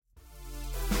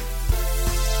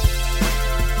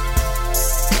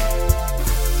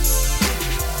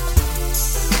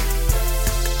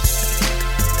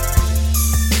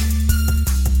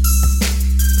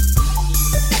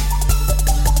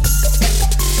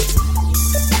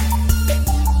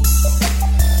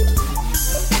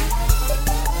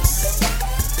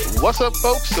What's up,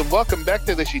 folks, and welcome back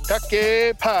to the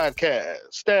Shiitake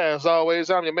Podcast. As always,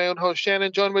 I'm your main host,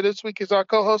 Shannon. Joining me this week is our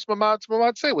co-host, Mamad.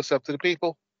 Mamad, say what's up to the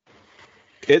people.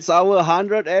 It's our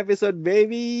 100th episode,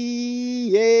 baby!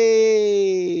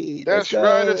 Yay! Let's That's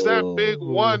right, it's that big go!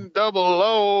 100.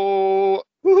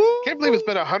 Can't believe it's Woohoo!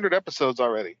 been 100 episodes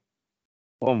already.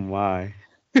 Oh my.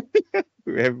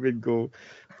 We have been go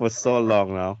for so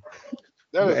long now.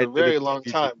 That is We're a into the very three long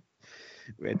digit. time.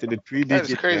 We're into the three That is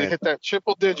digit, crazy. man. Hit that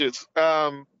triple digits. So for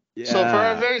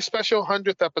our Yeah. very special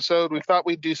 100th episode, we thought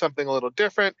we'd do something a little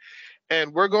different,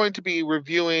 and we're going to be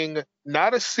reviewing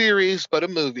not a series, but a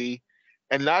movie,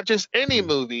 and not just any Mhm.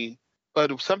 movie,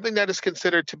 but something that is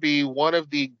considered to be one of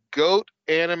the GOAT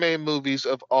anime movies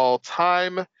of all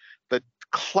time, the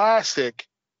classic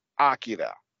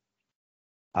Akira.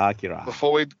 Akira.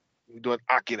 Before we do an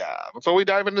Akira. Before we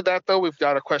dive into that, though, we've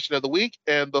got a question of the week,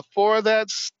 and before that,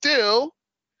 still,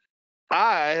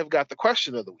 I have got the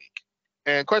question of the week.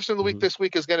 And question of the week Mhm. this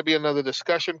week is going to be another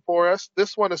discussion for us.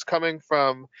 This one is coming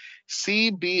from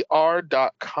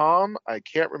CBR.com. I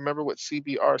can't remember what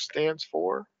CBR stands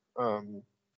for. Um,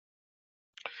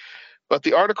 but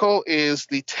the article is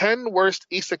the 10 worst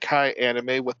isekai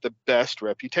anime with the best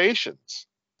reputations.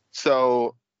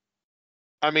 So,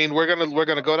 I mean, we're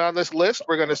gonna go down this list.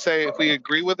 We're gonna say if we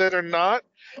agree with it or not,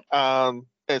 and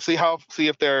see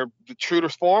if they're true to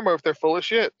form or if they're full of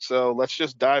shit. So let's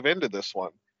just dive into this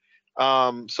one.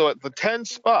 So at the 10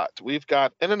 spot, we've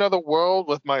got In Another World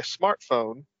with My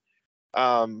Smartphone.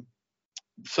 Um,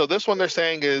 so this one they're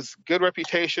saying is good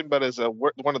reputation, but is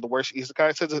one of the worst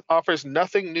isekai. It says it offers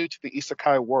nothing new to the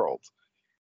isekai world.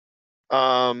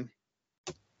 Um,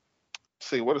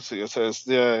 see what is it? It says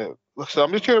the. So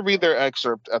I'm just going to read their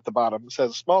excerpt at the bottom. It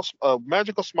says a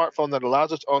magical smartphone that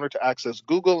allows its owner to access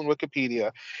Google and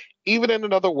Wikipedia even in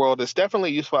another world, it's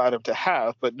definitely a useful item to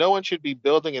have, but no one should be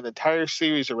building an entire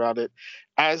series around it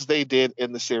as they did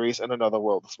in the series in another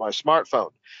world with my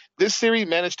smartphone. This series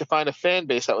managed to find a fan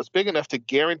base that was big enough to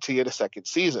guarantee it a second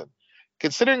season.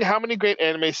 Considering how many great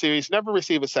anime series never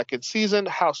receive a second season,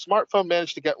 how Smartphone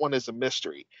managed to get one is a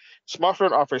mystery.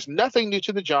 Smartphone offers nothing new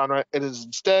to the genre, it is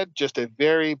instead just a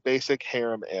very basic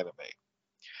harem anime.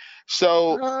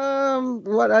 So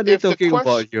What are they if the talking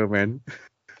question about here, man?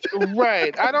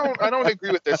 Right. I don't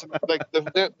agree with this. Like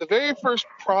the very first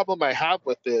problem I have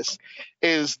with this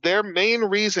is their main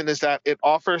reason is that it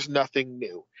offers nothing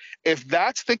new. If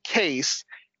that's the case,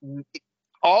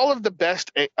 all of the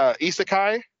best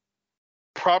isekai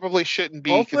probably shouldn't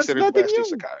be Offers considered the nothing best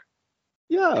new. isekai.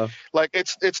 Yeah. Like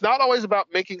it's not always about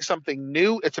making something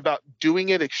new, it's about doing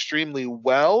it extremely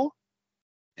well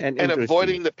And and interesting.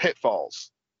 avoiding the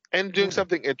pitfalls and doing Yeah.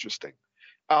 something interesting.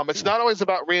 It's Yeah. not always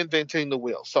about reinventing the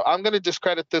wheel. So I'm going to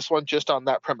discredit this one just on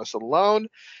that premise alone.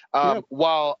 Yep.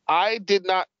 While I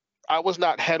was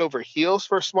not head over heels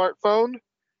for a smartphone.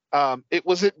 It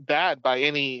wasn't bad by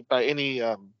any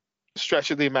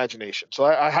stretch of the imagination. So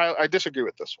I disagree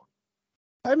with this one.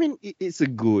 I mean, it's a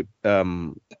good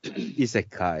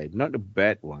isekai, not a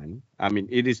bad one. I mean,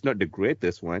 it is not the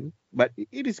greatest one, but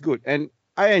it is good, and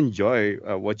I enjoy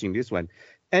watching this one.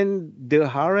 And the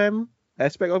harem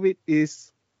aspect of it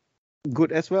is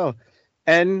good as well.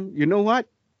 And you know what?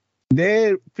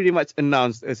 They pretty much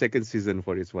announced a second season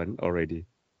for this one already,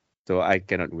 so I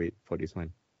cannot wait for this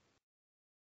one.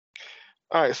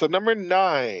 All right, so number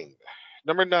nine.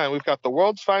 Number nine, we've got the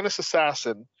world's finest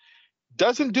assassin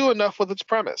doesn't do enough with its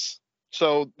premise.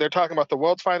 So they're talking about the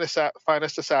world's finest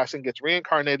assassin gets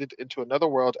reincarnated into another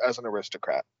world as an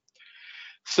aristocrat.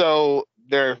 So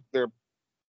their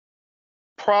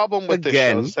problem with this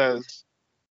show Again, says,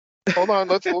 hold on,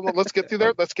 let's get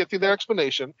through their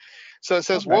explanation. So it all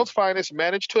says right. World's Finest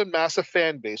managed to amass a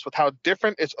fan base with how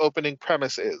different its opening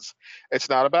premise is. It's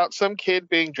not about some kid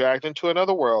being dragged into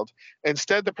another world.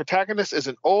 Instead, the protagonist is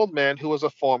an old man who was a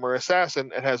former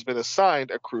assassin and has been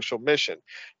assigned a crucial mission,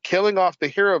 killing off the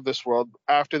hero of this world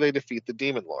after they defeat the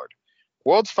demon lord.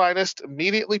 World's Finest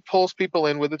immediately pulls people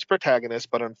in with its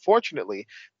protagonist, but unfortunately,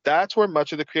 that's where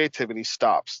much of the creativity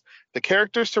stops. The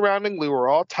characters surrounding Lou are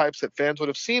all types that fans would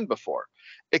have seen before.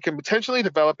 It can potentially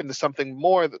develop into something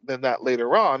more than that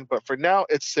later on, but for now,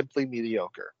 it's simply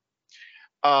mediocre.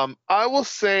 I will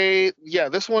say, yeah,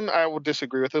 this one I will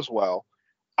disagree with as well.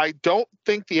 I don't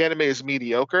think the anime is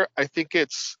mediocre. I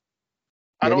The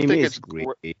don't anime think is it's,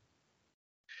 great.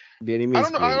 The anime I is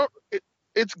don't know, I great. don't,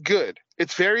 it's good.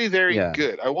 It's very, very Yeah.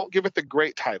 good. I won't give it the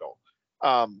great title.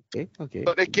 Um, Okay. Okay.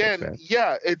 but That's again, fair.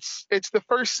 yeah, it's the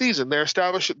first season. They're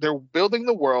building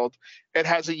the world. It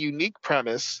has a unique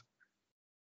premise.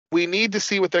 We need to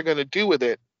see what they're going to do with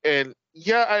it. And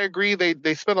yeah, I agree.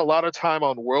 They spent a lot of time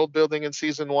on world building in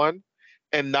season one.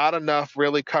 and not enough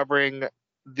really covering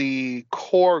the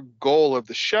core goal of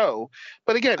the show.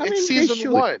 But again, I it's mean, they season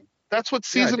should. one. That's what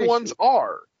Yeah, season they ones should.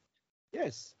 are.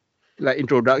 Yes. Like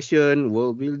introduction,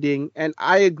 world building, and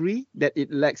I agree that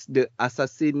it lacks the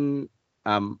assassin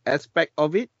aspect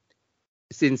of it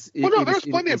since Well, no, it is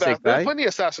in there's isekai. plenty of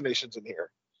assassinations in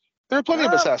here. There are plenty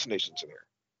of Uh, assassinations in here.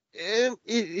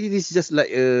 it is just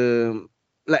like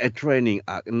a training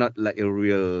arc, not like a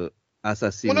real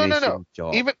Well, no, no, no. assassination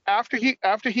job. Even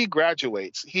after he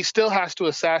graduates, he still has to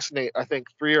assassinate, I think,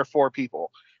 3 or 4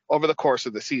 people over the course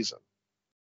of the season.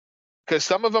 Because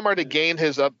some of them are to gain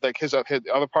his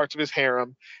other parts of his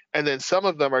harem, and then some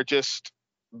of them are just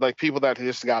like people that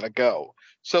just gotta go.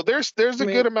 So there's I a good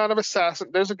mean, amount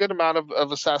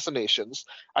of assassinations.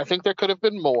 I think there could have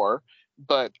been more,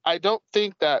 but I don't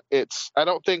think that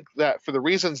for the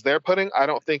reasons they're putting, I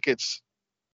don't think it's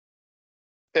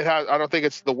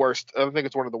the worst. I don't think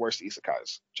it's one of the worst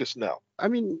isekais. Just no. I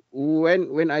mean,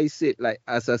 when I said like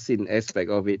assassin aspect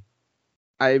of it,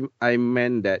 I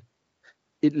meant that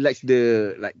it lacks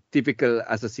the like typical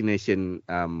assassination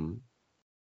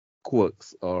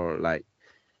quirks or like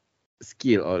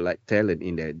skill or like talent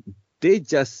in there. They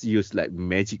just use like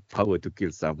magic power to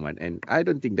kill someone, and I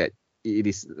don't think that it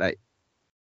is like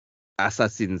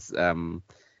assassins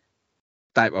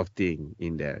type of thing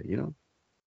in there.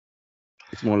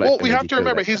 It's more like Well, a we have to magical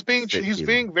remember like set he's kill.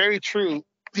 being very true.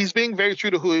 He's being very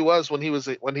true to who he was when he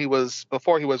was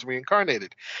before he was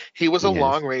reincarnated. He was a Yes.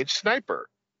 long range sniper.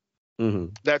 Mm-hmm.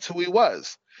 That's who he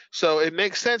was. So it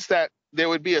makes sense that there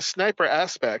would be a sniper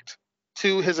aspect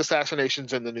to his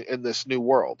assassinations in this new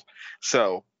world.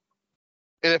 So,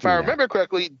 and if I Yeah. remember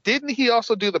correctly, didn't he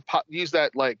also use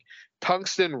that like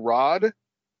tungsten rod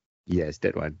Yes,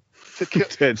 that one. to kill?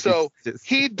 That is So just.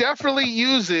 he definitely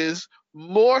uses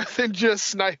more than just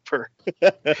sniper.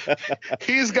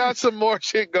 He's got some more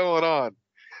shit going on.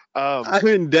 I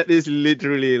mean, that is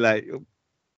literally like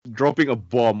dropping a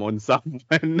bomb on someone,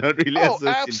 not really Oh,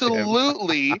 assassin them.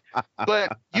 absolutely.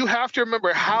 But you have to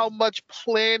remember how much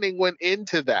planning went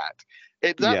into that.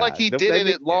 It's not like Yeah, he the did it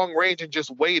planning. at long range and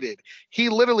just waited. He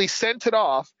literally sent it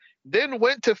off, then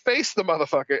went to face the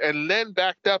motherfucker, and then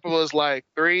backed up and was like,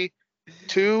 3,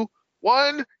 2,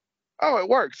 1. Oh, it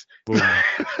works. Boom.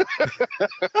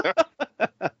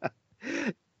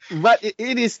 But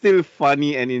it is still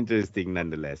funny and interesting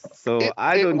nonetheless. So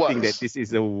I It don't think that was. this is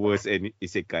the worst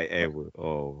isekai ever.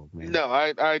 Oh man. No,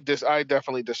 I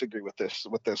definitely disagree with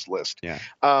this list. Yeah.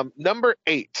 Number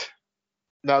 8.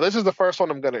 Now this is the first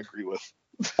one I'm gonna agree with.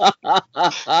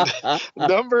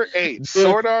 Number 8, The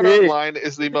Sword Art hate. Online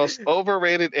is the most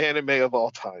overrated anime of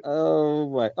all time. Oh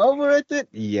my. Overrated?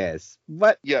 Yes.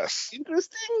 But Yes.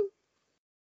 interesting?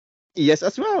 Yes,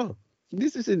 as well.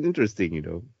 This is interesting.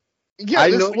 Yeah, I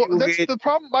know you that's hate. the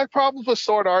problem. My problems with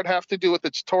Sword Art have to do with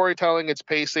its storytelling, its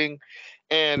pacing,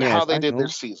 and how Yes, they I did their know.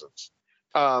 seasons.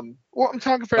 Well, I'm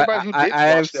talking for But everybody who I didn't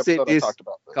watch have the said episode. I this talked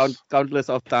about this. countless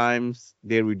of times.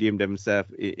 They redeem themselves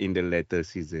in the later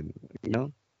season.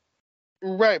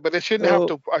 Right, but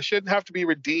So I shouldn't have to be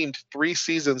redeemed 3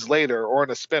 seasons later or in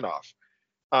a spinoff.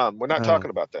 We're not uh, talking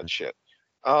about that shit.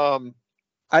 Um,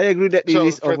 I agree that it so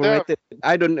is for them, overrated.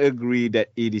 I don't agree that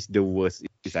it is the worst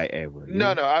is I ever.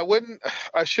 no, no, I wouldn't.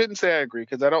 I shouldn't say I agree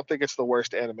because I don't think it's the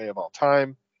worst anime of all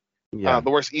time. Yeah. The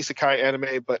worst isekai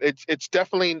anime, but it's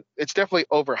definitely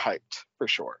overhyped for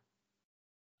sure.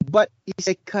 But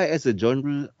isekai as a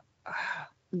genre,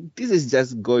 this is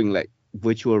just going like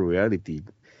virtual reality,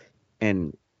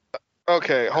 and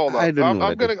Okay, hold I up. don't know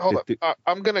I'm that the, gonna hold the, up. the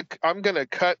I'm gonna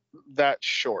cut that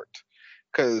short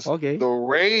because okay. the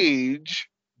rage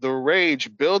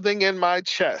building in my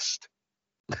chest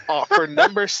for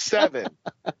number 7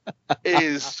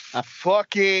 is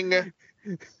fucking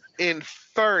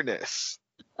Infernus.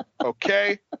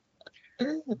 Okay,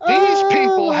 these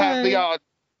people have the Oh,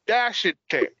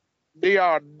 audacity, the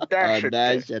audacity,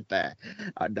 audacity,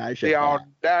 the audacity.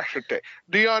 audacity,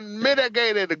 the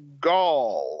unmitigated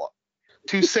gall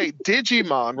to say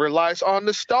Digimon relies on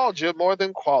nostalgia more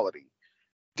than quality.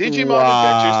 Digimon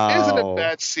Adventures isn't a Wow.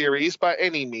 bad series by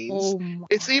any means. Oh my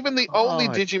It's even the only god.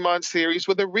 Digimon series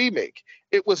with a remake.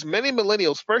 It was many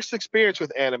millennials' first experience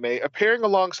with anime, appearing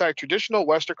alongside traditional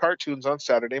Western cartoons on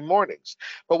Saturday mornings.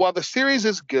 But while the series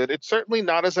is good, it's certainly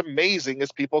not as amazing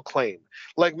as people claim.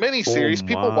 Like many Oh series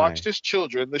people my. watched as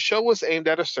children, the show was aimed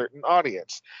at a certain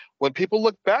audience. When people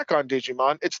look back on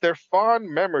Digimon, it's their fond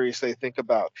memories they think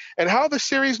about, and how the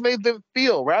series made them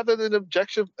feel rather than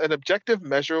an objective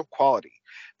measure of quality.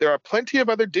 There are plenty of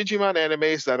other Digimon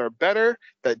animes that are better,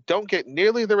 that don't get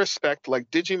nearly the respect like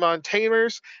Digimon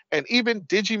Tamers and even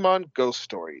Digimon Ghost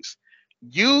Stories.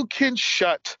 You can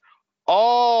shut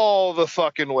all the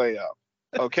fucking way up.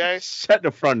 Okay? Shut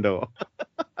the front door.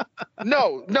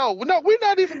 No, we're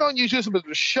not even going to use this, but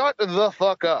shut the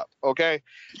fuck up. Okay?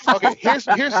 Okay, here's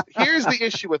the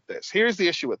issue with this. Here's the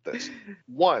issue with this.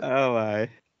 One, Oh my.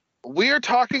 we are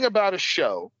talking about a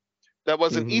show that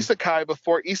was an Mhm. isekai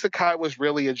before isekai was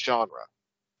really a genre.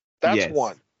 That's Yes.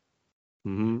 one.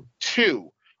 Mm-hmm.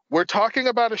 Two, we're talking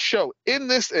about a show in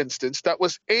this instance that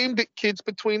was aimed at kids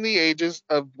between the ages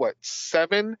of what,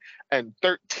 7 and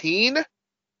 13?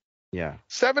 Yeah.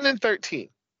 7 and 13.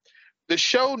 The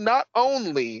show not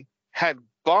only had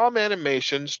bomb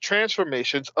animations,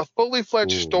 transformations, a fully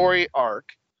fledged Ooh. story arc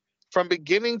from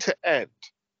beginning to end,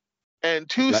 and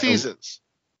 2 Like a- seasons.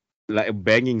 Like a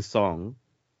banging song.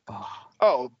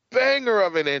 Oh, banger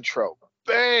of an intro.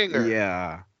 Banger.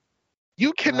 Yeah.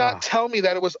 You cannot tell me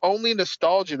that it was only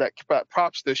nostalgia that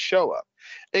props this show up.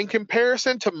 In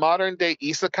comparison to modern day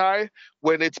isekai,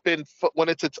 when it's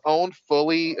its own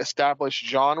fully established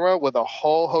genre with a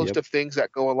whole host Yep. of things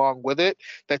that go along with it,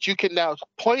 that you can now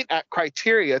point at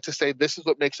criteria to say this is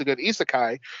what makes a good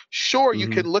isekai. Sure, you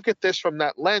Mhm. can look at this from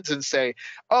that lens and say,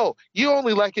 oh, you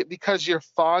only like it because you're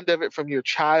fond of it from your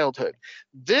childhood.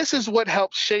 This is what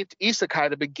helped shape isekai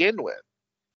to begin with.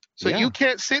 So Yeah. you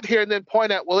can't sit here and then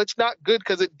point out, well, it's not good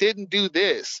because it didn't do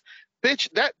this. Bitch,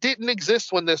 that didn't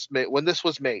exist when this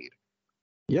was made.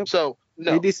 Yep. So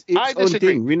no, It is its I own disagree.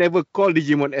 thing. We never call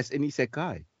Digimon as an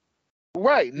isekai.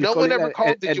 Right. We No call one it ever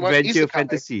called Digimon adventure isekai.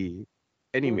 fantasy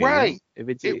anime. Right.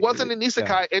 Adventure, It wasn't an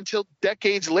isekai until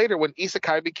decades later when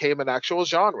isekai became an actual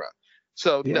genre.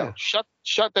 So no, Yeah.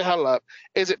 shut the hell up.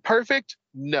 Is it perfect?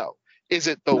 No. Is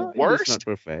it the No, it is worst? not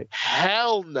perfect.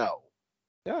 Hell no.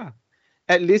 Yeah.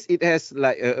 At least it has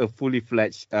like a fully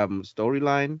fledged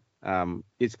storyline.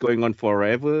 It's going on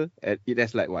forever. It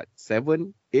has like what,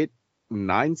 7, 8,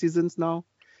 9 seasons now,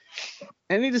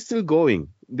 and it is still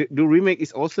going. The remake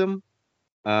is awesome.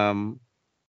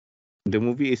 The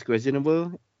movie is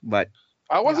questionable, but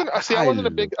I wasn't yeah, see. I wasn't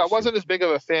love the I show. wasn't as big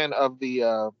of a fan of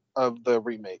the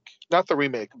remake, not the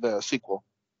remake, the sequel.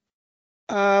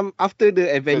 After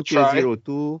the Adventure Try.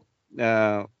 02,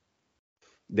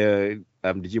 the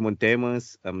Digimon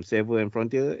Tamers, Sever and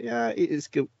Frontier, yeah,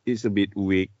 it's a bit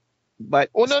weak, but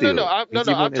Well, no. still, I'm Digimon as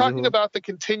a talking whole. about the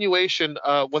continuation.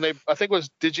 When I think it was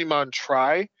Digimon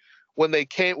Try, when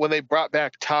they brought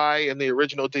back Tai and the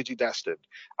original Digidestined.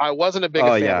 I wasn't a big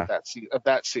Oh fan yeah, of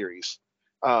that series.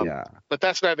 yeah, But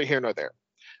that's neither here nor there.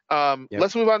 yep.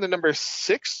 Let's move on to number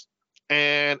 6.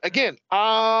 And again,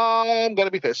 I'm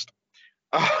gonna be pissed.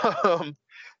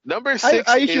 Number 6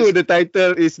 Are you is sure the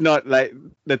title is not like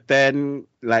the 10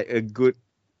 like a good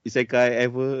isekai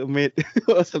ever made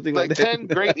or something like like that? 10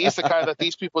 great isekai that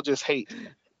these people just hate.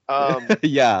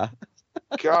 Yeah.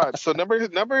 God. So number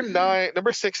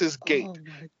 6 is Gate. Oh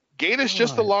my Gate is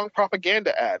just a God. long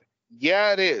propaganda ad.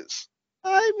 Yeah, it is.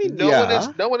 I mean, No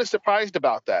yeah. one is surprised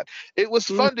about that. It was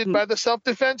funded Mhm. by the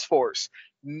Self-Defense Force.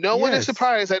 No one is Yes.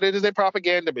 surprised that it is a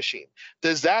propaganda machine.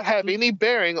 Does that have any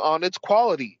bearing on its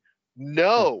quality?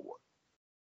 No.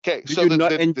 Okay, Did so you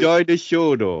not enjoy the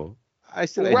show though? I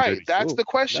still enjoy right, the that's show. the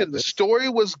question. The That's story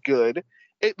was good.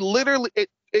 It literally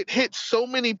it hit so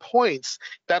many points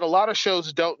that a lot of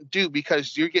shows don't do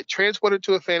because you get transported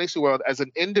to a fantasy world as an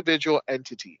individual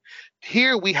entity.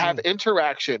 Here we have yeah.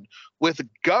 interaction with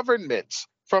governments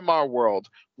from our world,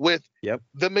 with Yep.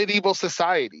 the medieval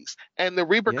societies and the Yes.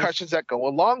 repercussions that go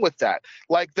along with that.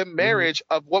 Like the Mhm. marriage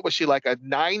of what was she, like a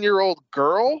 9-year-old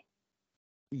girl?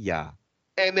 Yeah.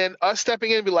 And then us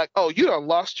stepping in and be like, oh, you done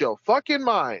lost your fucking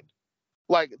mind.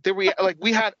 Like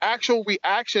we had actual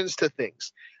reactions to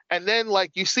things. And then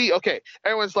like you see, okay,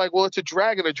 everyone's like, well, it's a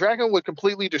dragon. A dragon would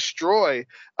completely destroy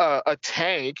a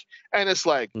tank. And it's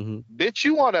like, Mhm. bitch,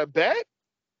 you want to bet?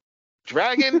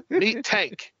 Dragon meet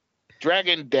tank.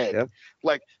 Dragon dead. Yep.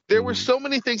 Like there were Mhm. so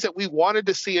many things that we wanted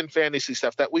to see in fantasy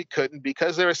stuff that we couldn't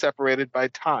because they were separated by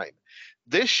time.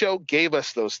 This show gave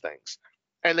us those things.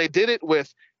 And they did it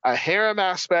with a harem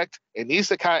aspect, an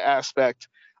isekai aspect,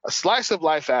 a slice of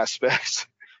life aspect.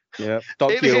 Yep. It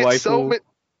Tokyo hit waifu.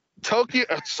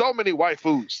 so many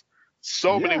waifus.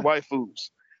 So many Yeah. waifus.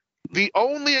 The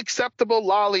only acceptable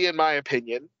lolly, in my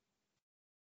opinion,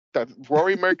 that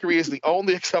Rory Mercury is the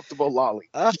only acceptable lolly.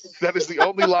 Ah, That is the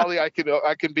only lolly I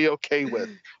can be okay with.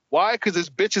 Why? Because this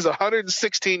bitch is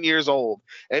 116 years old,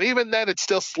 and even then, it's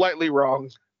still slightly wrong.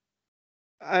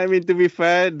 I mean, to be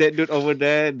fair, that dude over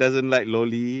there doesn't like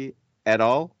loli at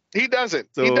all. He doesn't.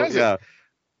 He So doesn't. yeah.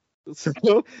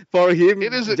 So for him,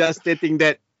 It is a- just stating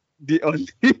that the only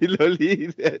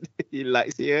loli that he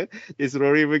likes here is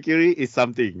Rory Mercury is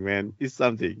something, man. It's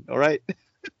something. All right.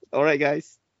 All right,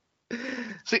 guys.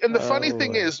 See, and Oh,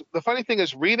 the funny thing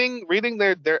is, reading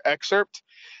their excerpt,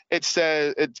 it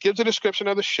says it gives a description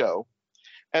of the show,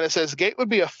 and it says Gate would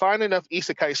be a fine enough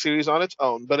isekai series on its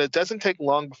own, but it doesn't take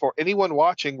long before anyone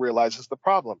watching realizes the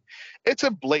problem. It's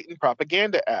a blatant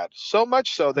propaganda ad, so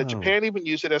much so that oh, Japan even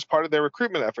used it as part of their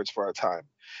recruitment efforts for a time.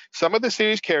 Some of the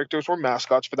series' characters were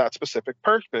mascots for that specific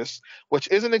purpose, which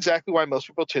isn't exactly why most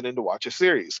people tune in to watch a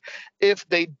series. If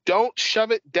they don't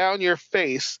shove it down your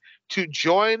face to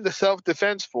join the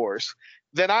self-defense force,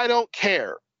 then I don't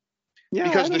care, yeah, I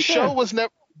because don't care.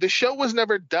 the show was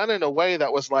never done in a way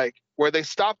that was like where they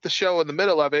stop the show in the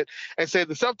middle of it and say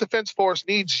the self defense force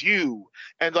needs you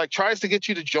and like tries to get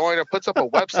you to join or puts up a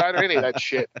website or any of that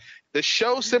shit. The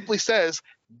show simply says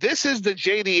this is the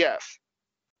JDF.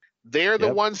 They're the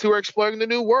Yep. ones who are exploring the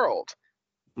new world.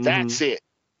 Mm-hmm. That's it.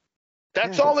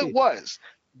 That's Yeah, all that's it it. was.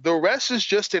 The rest is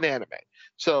just an anime.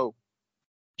 So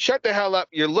shut the hell up.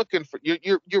 You're looking for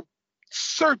you're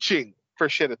searching for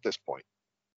shit at this point.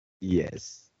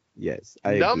 Yes, yes,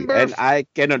 I agree, Number and I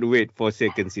cannot wait for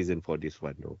second season for this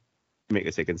one though. Make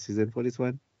a second season for this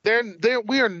one.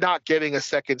 we are not getting a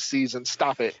second season.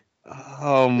 Stop it.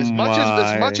 Oh As much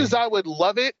as my. I would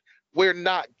love it, we're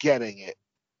not getting it.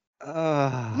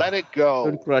 Let it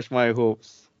Don't go. crush my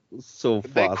hopes so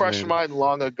They fast, crushed man. mine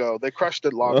long ago. They crushed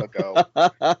it long ago.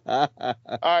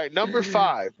 All right, number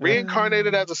 5.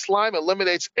 Reincarnated as a slime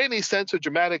eliminates any sense of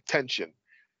dramatic tension.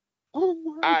 Oh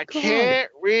my I god. can't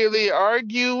really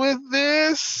argue with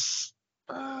this.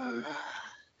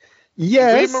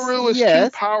 Yes, Rimuru is too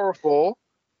yes. powerful,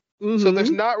 so there's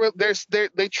Mm-hmm. not there's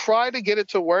they try to get it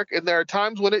to work, and there are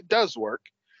times when it does work,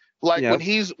 like Yep.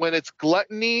 when it's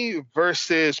gluttony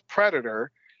versus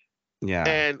predator, Yeah.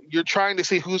 and you're trying to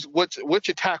see which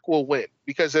attack will win,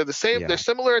 because they're Yeah.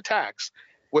 similar attacks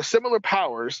with similar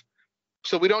powers,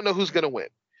 so we don't know who's going to win.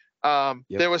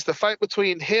 Yep. There was the fight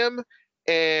between him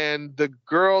and the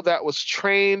girl that was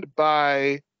trained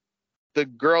by the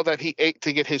girl that he ate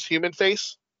to get his human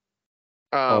face.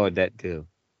 Oh, um, that girl.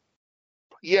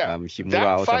 yeah,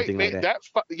 Shimura or something like that.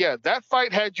 that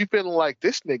fight had you feeling like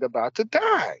this nigga about to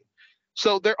die.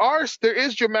 So there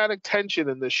is dramatic tension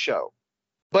in this show,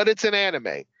 but it's an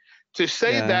anime. To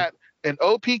say Yeah. that an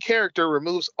OP character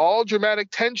removes all dramatic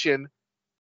tension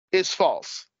is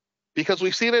false, because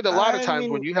we've seen it a lot of I times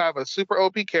when mean, you have a super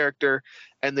OP character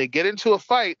and they get into a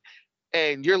fight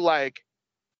and you're like,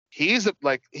 he's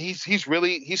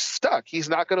stuck. He's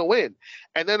not going to win.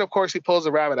 And then of course he pulls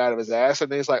a rabbit out of his ass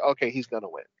and then he's like, okay, he's going to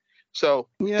win. So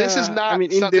yeah. I mean,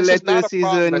 this is not a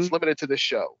problem that's limited to this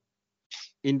show.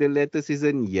 in the later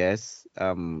season, yes,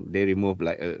 they remove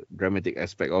like a dramatic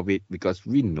aspect of it because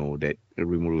we know that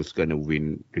Rimuru is gonna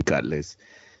win regardless.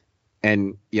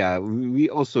 And yeah, we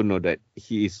also know that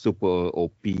he is super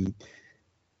OP.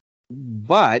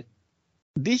 But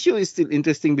this show is still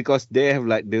interesting because they have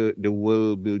like the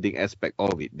world building aspect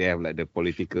of it. They have like the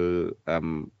political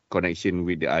connection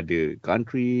with the other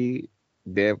country.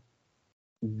 They have,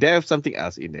 they have something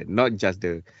else in there, not just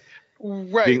the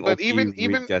Right, being but OP even with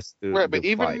even just right, the but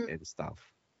fight even and stuff.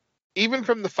 even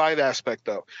from the fight aspect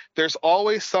though, there's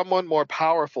always someone more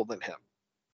powerful than him.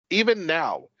 Even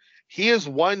now, he is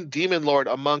one demon lord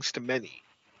amongst many,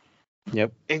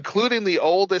 Yep. including the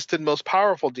oldest and most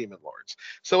powerful demon lords.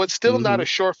 So it's still not Mm-hmm. a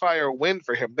surefire win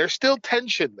for him. There's still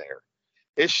tension there.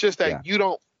 It's just Yeah. that you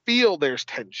don't feel there's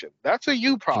tension. That's a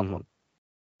you Mm-hmm. problem.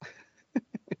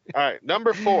 All right,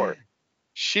 number 4.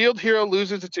 Shield Hero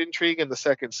loses its intrigue in the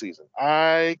second season.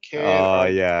 I can't Oh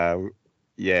argue. yeah.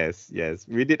 Yes, yes.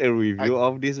 We did a I review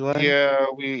of this one.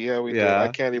 we did. I Yeah.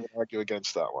 can't even argue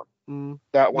against that one. Mm.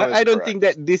 That one But is I don't think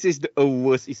correct. that this is a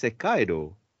worst isekai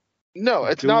though. No,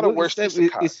 it's The not a world worst itself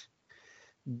isekai.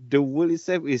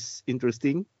 is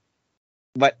interesting,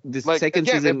 but the Like second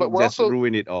again, but season we're just also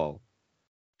ruined it all.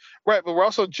 right, but we're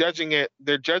also judging it.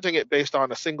 They're judging it based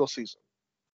on a single season,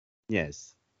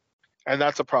 Yes. and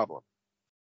that's a problem.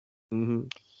 Mm-hmm.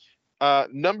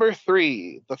 Number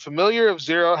 3, the familiar of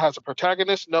Zero has a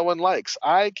protagonist no one likes.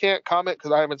 I can't comment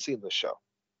because I haven't seen this show.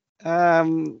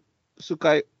 Um,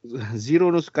 Sukai Zero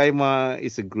no Sukaima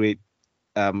is a great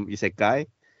isekai.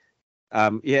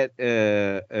 It had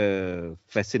a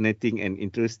fascinating and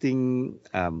interesting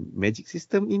magic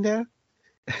system in there.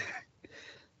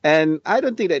 And I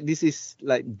don't think that this is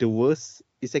like the worst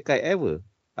isekai ever.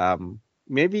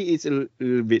 Maybe it's a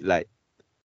little bit like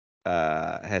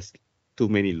has too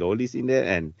many lolis in there,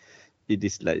 and it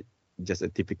is like just a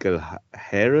typical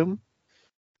harem.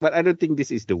 But I don't think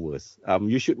this is the worst.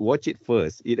 You should watch it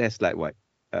first. It has like what,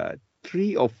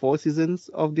 3 or 4 seasons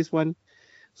of this one,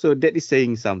 so that is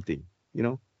saying something. You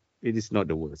know, it is not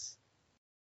the worst.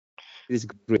 It is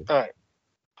great. All right.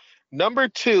 Number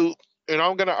two, and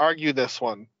I'm going to argue this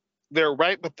one. They're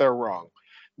right, but they're wrong.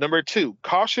 Number two,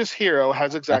 Cautious Hero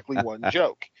has exactly one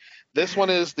joke. This one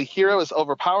is the hero is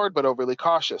overpowered but overly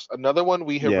cautious. Another one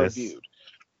we have Yes. reviewed.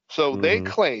 So they Hmm.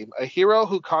 claim a hero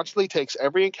who constantly takes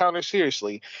every encounter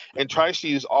seriously and tries to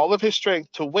use all of his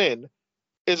strength to win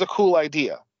is a cool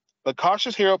idea. But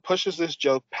Cautious Hero pushes this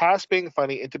joke past being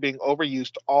funny into being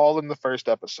overused all in the first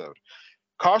episode.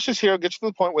 Cautious Hero gets to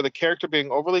the point where the character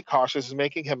being overly cautious is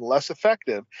making him less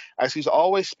effective, as he's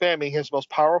always spamming his most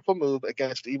powerful move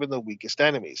against even the weakest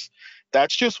enemies.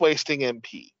 That's just wasting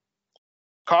MP.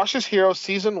 Cautious Hero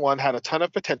Season 1 had a ton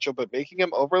of potential, but making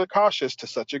him overly cautious to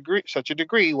such a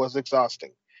degree was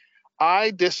exhausting.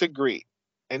 I disagree.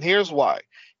 And here's why.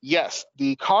 Yes,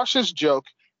 the cautious joke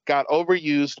got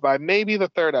overused by maybe the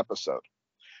third episode,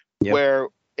 Yep. where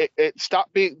it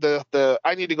stopped being the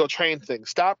I need to go train thing,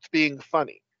 stopped being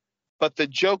funny. But the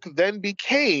joke then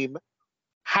became,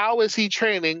 how is he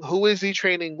training? Who is he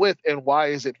training with? And why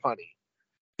is it funny?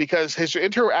 Because his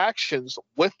interactions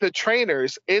with the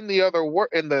trainers in the other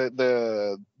in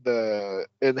the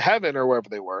in heaven or wherever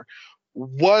they were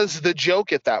was the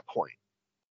joke at that point.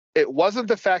 It wasn't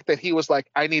the fact that he was like,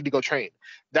 I need to go train.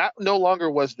 That no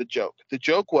longer was the joke. The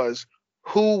joke was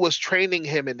who was training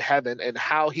him in heaven and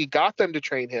how he got them to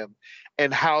train him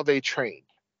and how they trained.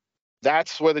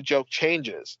 That's where the joke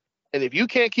changes. And if you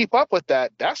can't keep up with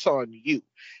that, that's on you.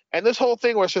 And this whole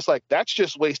thing where it's just like, that's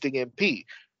just wasting MP.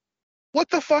 What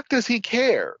the fuck does he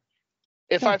care?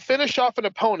 If Yeah. I finish off an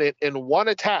opponent in one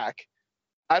attack,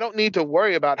 I don't need to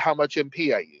worry about how much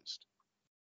MP I used.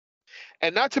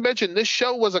 And not to mention, this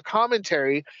show was a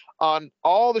commentary on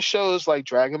all the shows like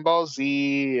Dragon Ball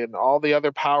Z and all the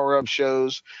other power up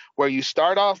shows where you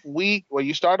start off weak, where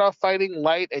you start off fighting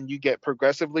light and you get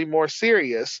progressively more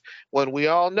serious. When we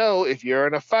all know if you're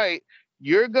in a fight,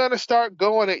 you're gonna start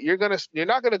going at you're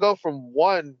not gonna go from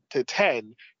 1 to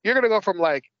 10. You're gonna go from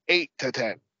like 8 to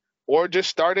 10, or just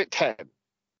start at 10. But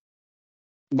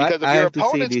Because if I your have to say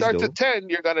opponent this starts at though. 10,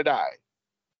 you're gonna die.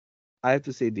 I have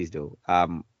to say this though.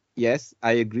 Yes,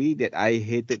 I agree that I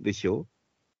hated the show,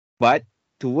 but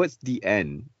towards the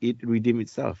end, it redeemed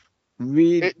itself.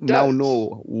 We It now does.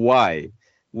 know why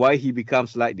he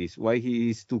becomes like this, why he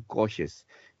is too cautious,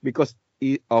 because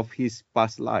of his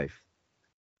past life.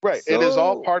 Right. It is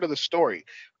all So part of the story.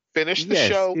 Finish the yes,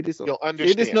 show, it is. you'll It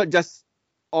is understand. not just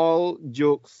all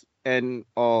jokes and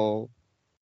all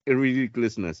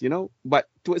ridiculousness, But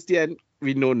towards the end,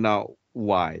 we know now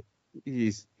why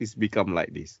he's become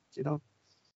like this.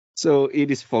 So it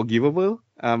is forgivable.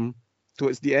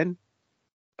 Towards the end.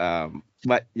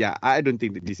 But yeah, I don't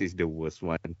think that this is the worst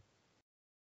one.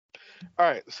 All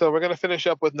right. So we're going to finish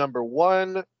up with number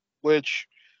one, which,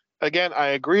 again, I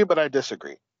agree, but I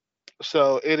disagree.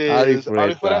 So it is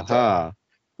Arifureta, Arifureta. huh?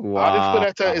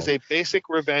 Arifureta is Wow. a basic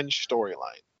revenge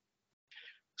storyline.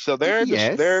 So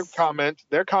Yes.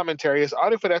 their commentary is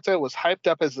Arifureta was hyped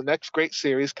up as the next great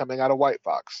series coming out of White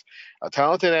Fox, a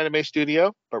talented anime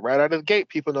studio, but right out of the gate,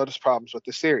 people noticed problems with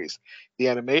the series. The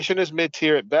animation is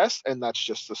mid-tier at best, and that's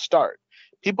just the start.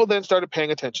 People then started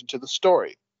paying attention to the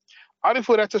story.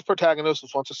 Arifureta's protagonist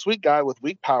was once a sweet guy with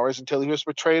weak powers until he was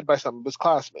betrayed by some of his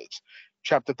classmates.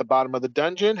 Trapped at the bottom of the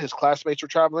dungeon his classmates were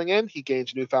traveling in, he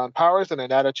gains newfound powers and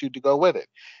an attitude to go with it.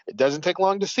 It doesn't take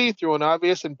long to see through an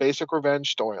obvious and basic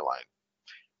revenge storyline.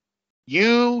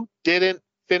 You didn't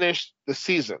finish the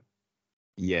season.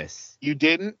 Yes. You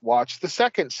didn't watch the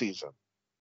second season.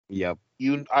 Yep.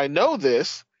 I know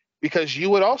this because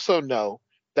you would also know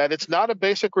that it's not a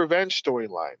basic revenge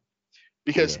storyline,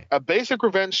 because Yeah. a basic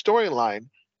revenge storyline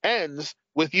ends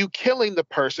with you killing the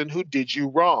person who did you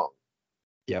wrong.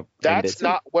 Yep. And That's that's it.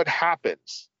 not what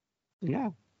happens. Yeah.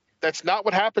 That's not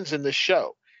what happens in this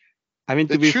show. I mean,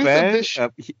 The to be truth of fair, this,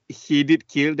 he did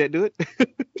kill that dude.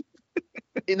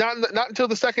 not until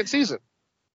the second season.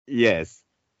 Yes.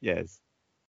 Yes.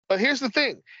 But here's the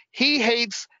thing: he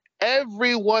hates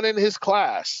everyone in his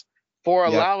class for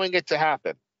Yep. allowing it to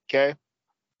happen. Okay,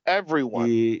 everyone.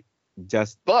 He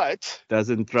just But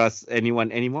doesn't trust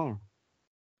anyone anymore.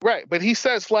 right, but he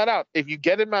says flat out, if you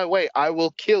get in my way, I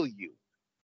will kill you.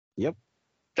 Yep.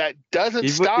 That doesn't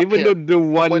stop Even though him the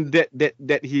from one when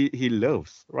that he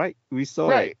loves, right? We saw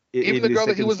it right, even in the the girl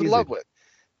that he second was in love season. with.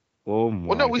 Oh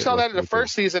Well, no, my, we that saw was that in the brutal.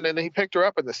 first season, and then he picked her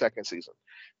up in the second season.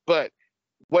 But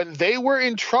when they were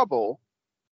in trouble,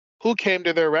 who came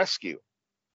to their rescue?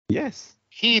 Yes,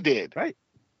 He did. right.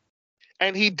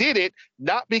 And he did it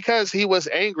not because he was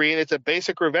angry and it's a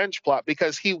basic revenge plot,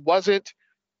 because he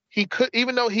could,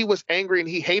 even though he was angry and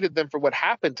he hated them for what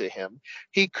happened to him,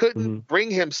 he couldn't Hmm.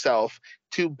 bring himself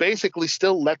to basically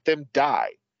still let them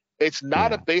die. It's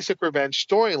not a Yeah. basic revenge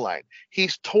storyline.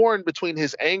 He's torn between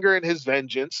his anger and his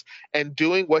vengeance and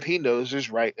doing what he knows is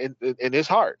right in his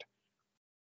heart.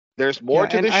 There's more Yeah,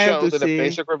 to and this I have show to than a say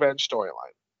basic revenge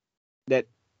storyline. that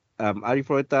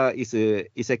Arifureta is a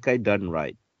isekai done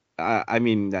right. I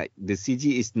mean, like the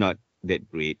CG is not that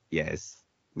great. Yes,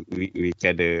 we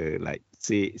can like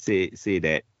say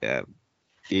that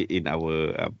in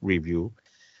our review.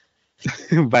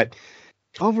 But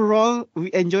overall,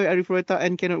 we enjoy Arifureta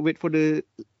and cannot wait for the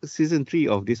season 3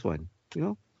 of this one. You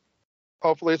know?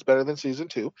 Hopefully, it's better than season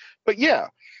 2. But yeah,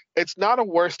 it's not a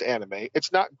worst anime.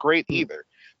 It's not great Mm, either.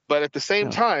 But at the same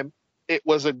yeah, time, it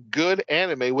was a good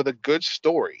anime with a good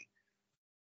story.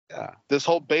 yeah, This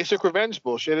whole basic revenge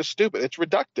bullshit is stupid. It's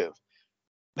reductive.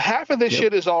 Half of this yep.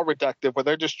 shit is all reductive, where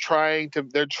they're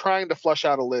trying to flush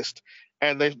out a list,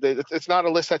 and it's not a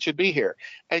list that should be here.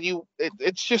 And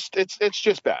it's just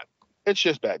bad. It's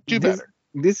just bad. Do This better.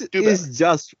 this Do better. is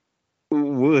just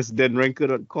worse than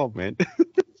Ranker.com, man.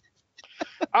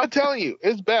 I'm telling you,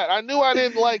 it's bad. I knew I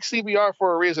didn't like CBR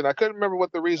for a reason. I couldn't remember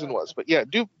what the reason was, but yeah,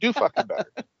 do fucking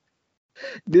better.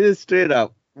 This is straight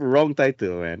up wrong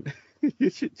title, man.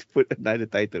 You should put another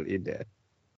title in there.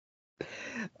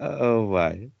 Oh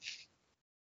my.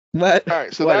 But All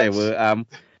right, so that's whatever.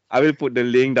 I will put the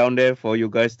link down there for you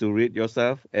guys to read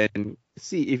yourself and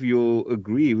see if you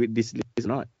agree with this list or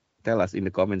not. Tell us in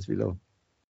the comments below.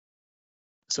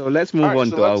 So let's all move right. on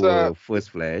So to our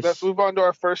first let's flash. move on to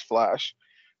our first flash.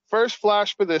 First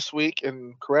flash for this week,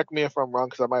 and correct me if I'm wrong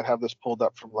because I might have this pulled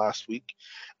up from last week.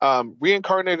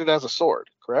 Reincarnated as a sword,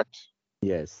 correct?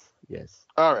 Yes, yes.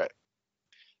 All right.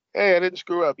 Hey, I didn't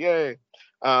screw up. Yay.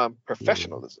 Yeah.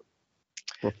 Professionalism.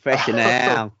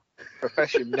 Professional.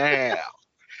 Professional.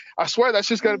 I swear that's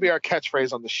just going to be our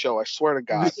catchphrase on the show. I swear to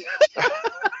God.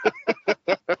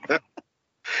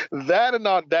 That and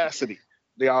audacity.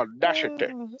 The audacity.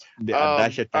 The All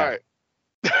audacity. right.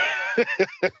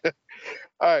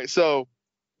 All right. So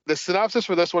the synopsis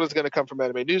for this one is going to come from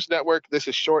Anime News Network. This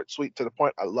is short, sweet, to the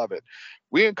point. I love it.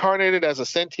 Reincarnated as a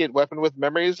sentient weapon with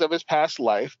memories of his past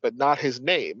life, but not his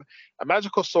name, a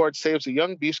magical sword saves a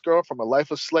young beast girl from a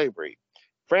life of slavery.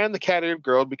 Fran, the cat-eared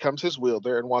girl, becomes his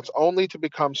wielder and wants only to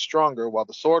become stronger, while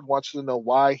the sword wants to know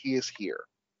why he is here.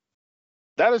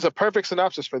 That is a perfect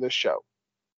synopsis for this show.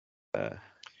 Uh,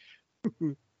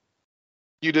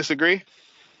 You disagree?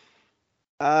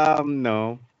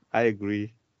 no, I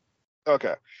agree.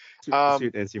 Okay.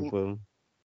 Sweet and simple.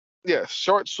 Yeah,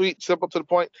 short, sweet, simple, to the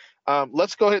point.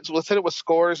 Let's go ahead. Let's hit it with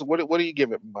scores. What do you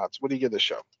give it, Mats? What do you give this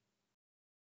show?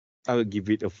 I will give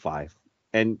it a 5.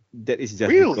 And that is just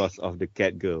Really? because of the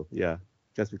cat girl. Yeah,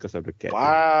 just because of the cat girl.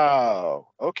 Wow.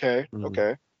 Okay. Mhm.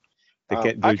 Okay. The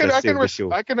cat girl just saved the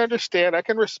show. I can understand. I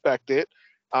can respect it.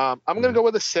 I'm gonna Mhm. go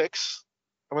with a 6.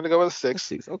 I'm gonna go with a A 6.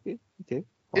 6. Okay. Okay.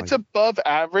 It's Fine. above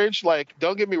average. Like,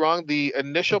 don't get me wrong. The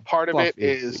initial part of Above it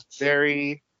is average.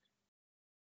 very.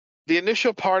 The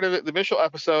initial part of it, the initial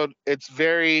episode, it's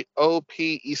very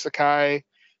OP isekai.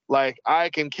 Like, I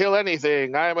can kill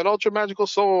anything. I am an ultra magical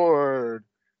sword.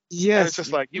 And it's Yes,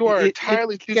 just like, you are it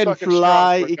entirely too can fucking strong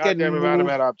fly. for a It can goddamn move.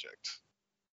 inanimate object.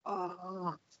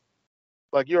 Ah,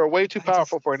 Like, you are way too I just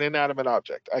powerful for an inanimate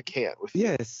object. I can't with you.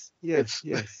 yes, yes, It's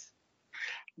yes.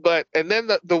 but and then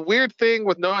the weird thing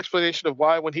with no explanation of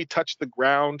why when he touched the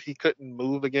ground he couldn't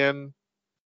move again.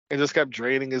 It just kept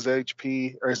draining his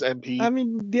HP or his I MP.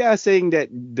 mean, they are saying that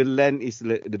the land is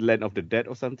the land of the dead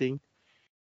or something.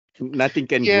 Nothing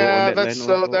can grow on Yeah, that that's land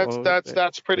so or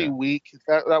that's pretty yeah. weak.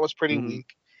 That was pretty Hmm.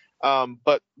 weak.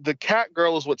 But the cat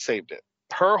girl is what saved it.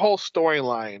 Her whole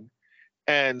storyline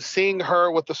and seeing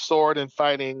her with the sword and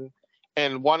fighting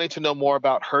and wanting to know more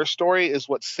about her story is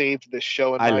what saved this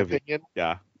show, in I my love it. opinion.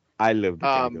 Yeah, I love the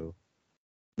cat Um, girl.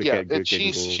 The yeah, cat girl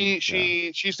can go,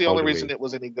 yeah, she's the all only the reason way. it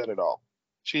was any good at all.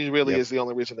 She really Yep. is the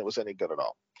only reason it was any good at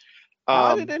all.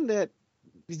 Other Um, than that,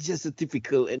 it's just a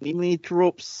typical anime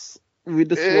tropes with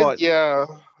the sword. yeah,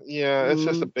 yeah, it's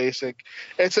just a Mm, basic.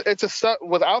 It's a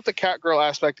without the cat girl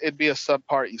aspect, it'd be a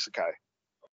subpar isekai.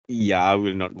 yeah, I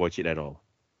will not watch it at all.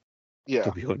 To Yeah,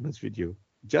 be honest with you,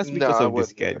 just no, because I of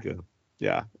this wouldn't cat either. girl.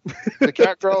 Yeah. The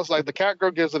cat girl is like the cat girl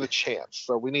gives it a chance,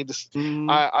 so we need to.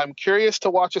 Mm, I'm curious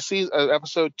to watch a season,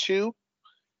 episode 2.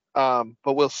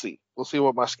 But we'll see. We'll see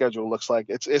what my schedule looks like.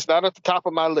 It's not at the top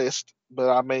of my list, but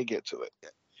I may get to it.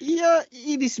 yeah,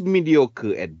 it is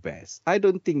mediocre at best. I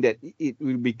don't think that it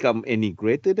will become any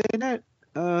greater than that.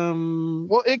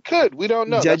 Well, it could. We don't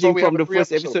know. That's why Judging we have from a the three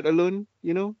first episode. episode alone,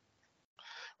 you know.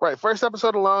 Right. First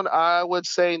episode alone, I would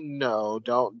say no.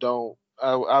 Don't.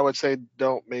 I would say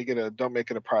don't make it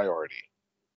a priority.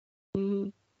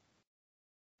 Mm,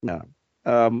 no.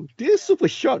 this is super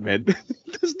short, man.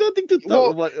 There's nothing to talk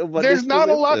Well, about there's this first not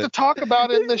a lot to episode. talk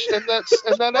about in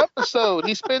that episode.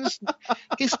 He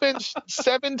spends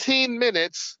 17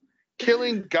 minutes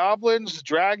killing goblins,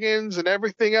 dragons, and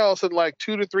everything else in like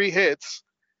 2 to 3 hits,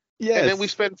 and then we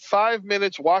Yes. spend 5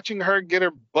 minutes watching her get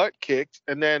her butt kicked,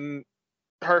 and then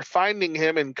her finding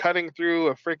him and cutting through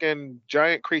a freaking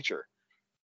giant creature,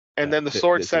 and then the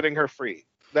sword That's it. setting her free.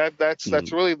 That's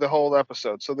Mm, really the whole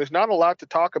episode. So there's not a lot to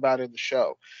talk about in the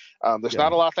show. There's yeah.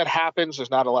 not a lot that happens. There's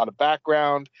not a lot of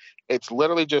background. It's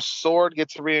literally just sword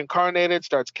gets reincarnated,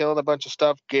 starts killing a bunch of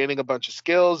stuff, gaining a bunch of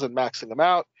skills, and maxing them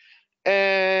out.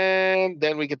 And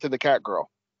then we get to the cat girl.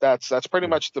 That's pretty Yeah.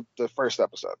 much the first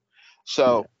episode. Yeah.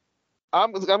 So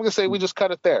I'm gonna say we just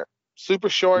cut it there. Super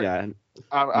short. Yeah.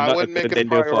 I Not a wouldn't make it a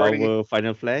contender for priority. our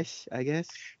Final Flash, I guess.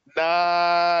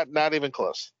 Not even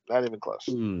close. Not even close.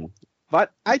 Mm.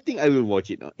 But I think I will watch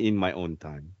it in my own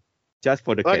time, just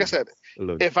for the Like I cat said,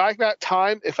 alone. if I've got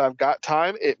time,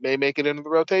 it may make it into the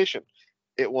rotation.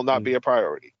 It will not be Mm. a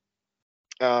priority.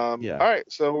 Yeah. All right,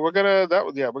 so we're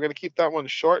gonna keep that one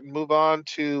short and move on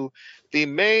to the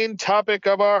main topic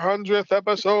of our 100th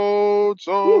episode.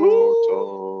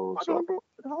 Woohoo! So.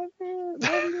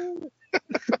 100.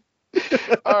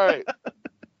 All right,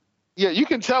 yeah, you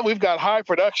can tell we've got high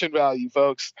production value,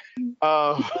 folks.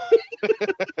 Um,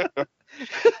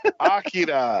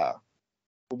 Akira,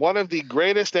 one of the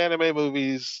greatest anime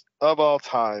movies of all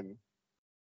time.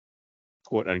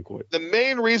 Quote unquote. The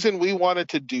main reason we wanted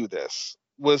to do this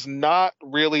was not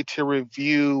really to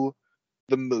review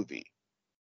the movie.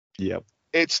 Yep.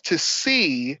 It's to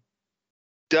see,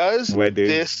 does Whether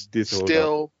this this hold up.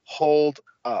 still hold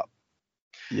up?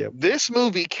 Yep. This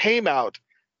movie came out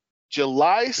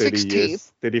July 30 16th,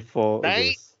 years, 34 ago.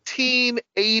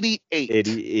 1988.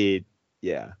 88.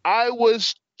 Yeah. I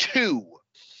was 2.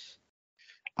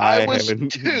 I was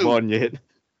haven't 2. born yet.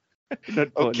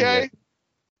 Not born Okay?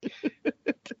 yet.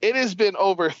 It has been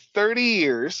over 30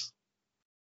 years.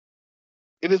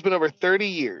 It has been over 30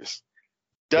 years.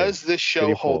 Does Yes, this show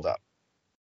 34. hold up?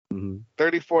 Mhm.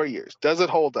 34 years. Does it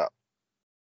hold up?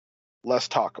 Let's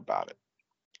talk about it.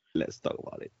 Let's talk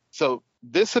about it. So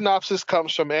this synopsis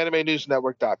comes from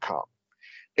AnimeNewsNetwork.com.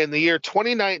 In the year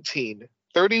 2019,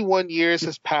 31 years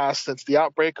has passed since the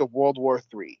outbreak of World War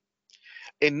III.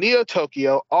 In Neo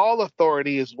Tokyo, all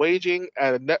authority is waging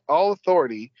a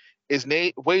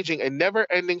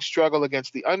never-ending struggle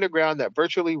against the underground that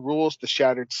virtually rules the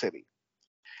shattered city.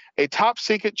 A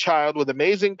top-secret child with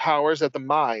amazing powers at the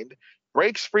mind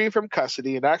breaks free from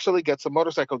custody and actually gets a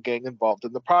motorcycle gang involved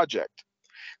in the project.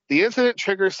 The incident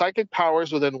triggers psychic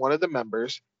powers within one of the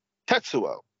members,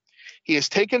 Tetsuo. He is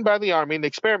taken by the army and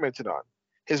experimented on.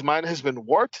 His mind has been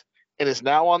warped and is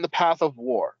now on the path of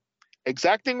war,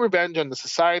 exacting revenge on the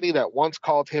society that once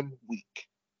called him weak.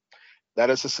 That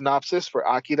is a synopsis for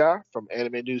Akira from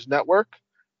Anime News Network.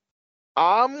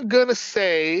 I'm going to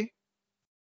say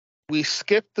we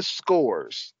skipped the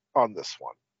scores on this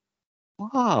one.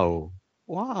 Wow.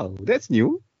 Wow. That's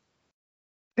new.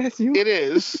 That's new. It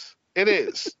is. It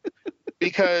is.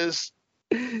 Because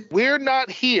we're not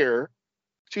here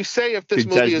to say if this To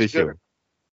movie judge the is good. show.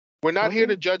 We're not here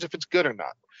Okay. to judge if it's good or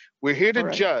not. We're here to All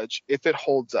right. judge if it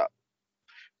holds up.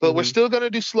 But we're Mhm. still going to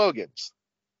do slogans.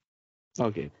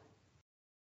 Okay.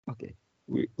 Okay.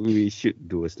 We should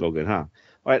do a slogan, huh?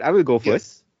 All right, I will go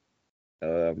Yes.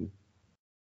 first.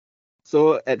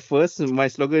 So at first, my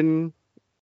slogan,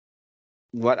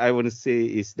 what I want to say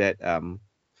is that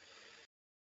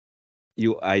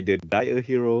you either die a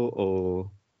hero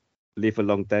or live a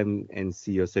long time and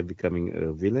see yourself becoming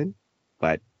a villain.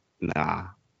 But nah,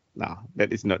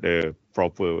 that is not the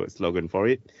proper slogan for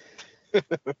it.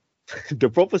 The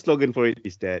proper slogan for it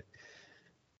is that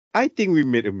I think we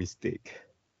made a mistake.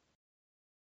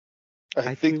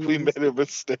 I think we made a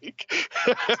mistake.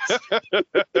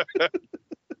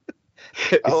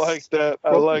 I like that.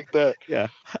 I like that. Yeah,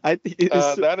 I think it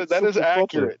is that is super proper.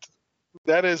 accurate.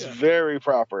 That is very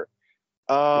proper.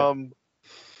 All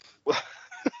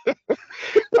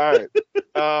right.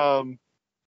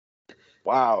 Wow.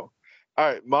 All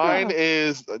right. Mine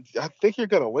is. I think you're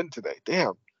gonna win today.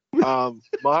 Damn.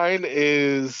 Mine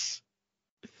is.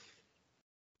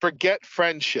 Forget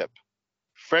friendship.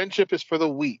 Friendship is for the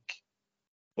weak.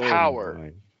 Oh Power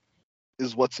my.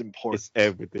 is what's important. It's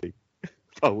everything.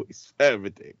 Power is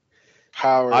everything.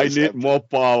 Power. I is need everything. more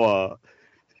power.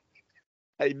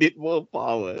 I need more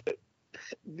power.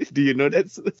 Do you know that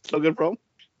slogan from?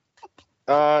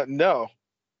 No.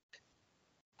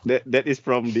 That is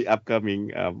from the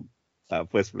upcoming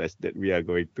first flash that we are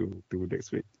going to do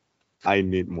next week. I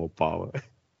need more power.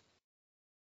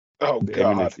 Oh The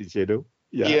God. Eminence in Shadow.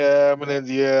 Yeah. Yeah, Eminence.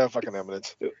 Yeah, fucking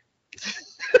Eminence.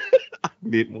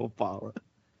 Need more power.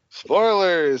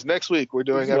 Spoilers. Next week we're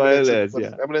doing Eminence. Spoilers, What is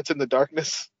yeah. it? Eminence in the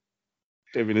Darkness?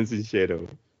 Eminence in Shadow.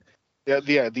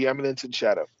 Yeah, the Eminence in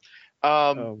Shadow.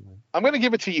 Um, Oh my. I'm gonna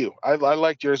give it to you. I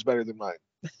liked yours better than mine.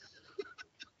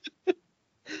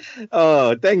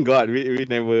 Oh, thank God we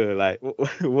never like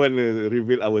want to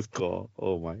reveal our score.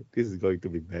 Oh my, this is going to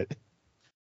be bad.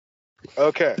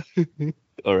 Okay,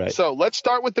 All right. so let's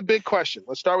start with the big question.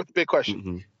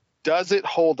 Mm-hmm. Does it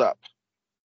hold up?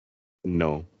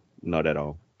 No, not at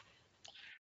all.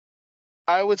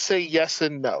 I would say yes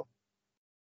and no.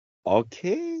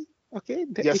 Okay. Okay,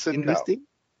 that Yes is and no. interesting.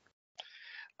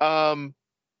 Um,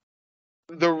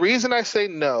 the reason I say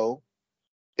no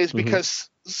is Mm-hmm. because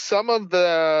some of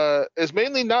the is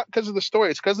mainly not because of the story.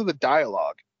 It's because of the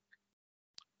dialogue.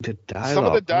 The Some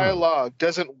of the dialogue, huh? dialogue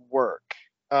doesn't work.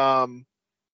 Um,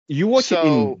 You watch it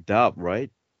so in dub, right?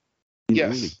 In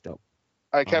English yes, dub.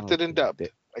 I Oh, kept it in okay. dubbed.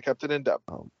 I kept it in dubbed.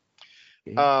 Oh,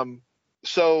 okay. Um,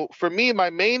 so for me,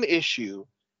 my main issue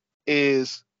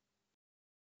is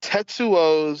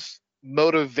Tetsuo's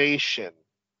motivation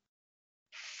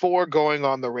for going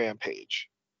on the rampage.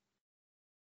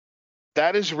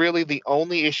 That is really the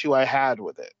only issue I had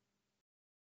with it.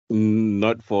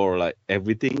 Not for like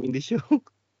everything in the show.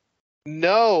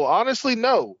 No, honestly,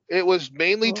 no. It was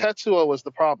mainly Oh, Tetsuo was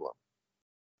the problem.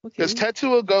 Because okay.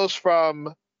 Tetsuo goes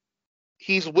from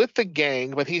he's with the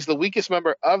gang, but he's the weakest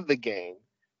member of the gang,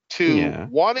 to Yeah.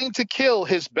 wanting to kill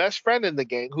his best friend in the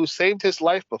gang who saved his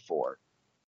life before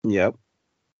Yep.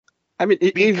 I mean,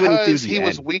 even till because the he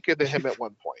was end. weaker than him at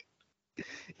one point.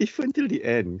 Even till the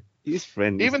end, his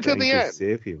friend is Even to trying the to end.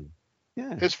 save him.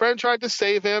 Yeah. His friend tried to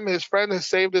save him. His friend has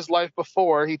saved his life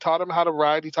before. He taught him how to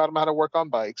ride. He taught him how to work on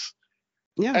bikes.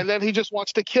 Yeah. And then he just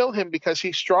wants to kill him because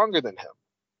he's stronger than him.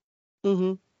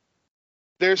 Mm-hmm.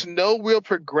 There's no real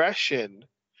progression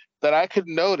that I could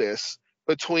notice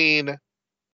between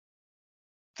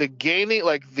the gaining,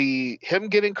 like the him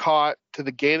getting caught to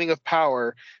the gaining of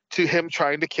power to him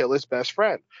trying to kill his best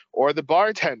friend or the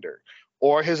bartender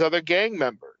or his other gang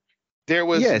member. There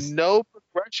was Yes. no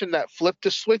progression that flipped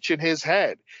a switch in his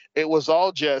head. It was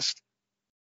all just,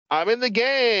 I'm in the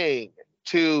gang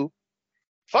to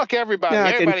fuck everybody. Yeah,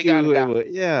 I can Everybody kill got to die. whoever.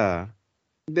 Yeah.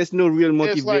 There's no real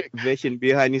It's like, motivation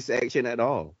behind his action at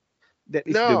all. That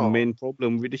is the no, main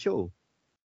problem with the show.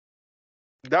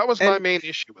 that was my And main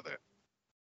issue with it.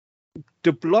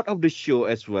 the plot of the show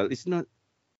as well is not,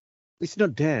 it's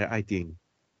not there, I think.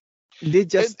 They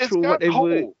just It's throw got whatever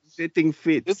holes. they think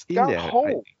fits It's in got there, I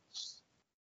holes. think.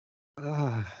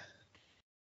 Ah,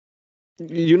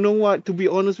 you know what? To be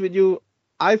honest with you,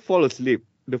 I fall asleep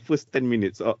the first 10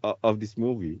 minutes of this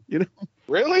movie. You know,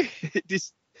 Really? it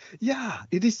is, yeah,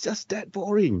 it is just that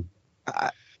boring.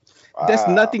 I, there's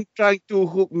Wow. nothing trying to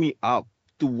hook me up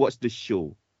to watch the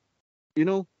show. You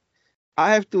know,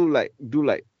 I have to like do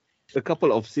like a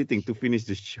couple of sitting to finish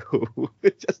the show,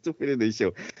 just to finish the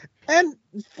show. And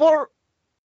for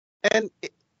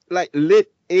like late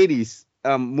 80s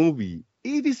movie,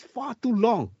 it is far too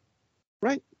long,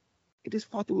 right? It is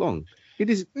far too long. No,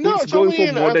 It's it's going only for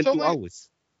in, more it's than two only, hours.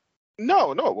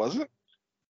 no, no, it wasn't.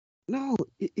 No,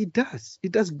 it does.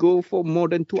 It does go for more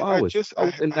than two I hours. just, 2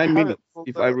 hours and I nine had it minutes, pulled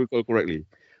if I up. recall correctly.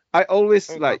 I always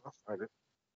Hang on, like I'll find it.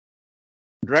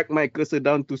 drag my cursor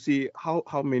down to see how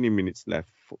many minutes left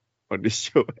on this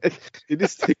show. It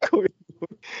is still going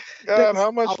on. That God, is how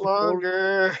how much boring.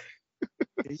 longer?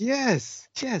 Yes,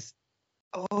 yes.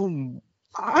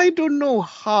 I don't know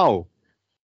how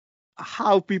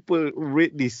people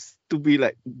rate this to be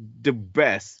like the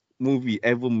best movie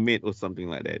ever made or something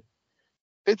like that.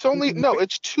 It's only, no, Wait,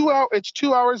 it's 2 hour, it's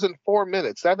 2 hours and 4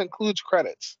 minutes. That includes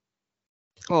credits.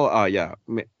 oh, yeah,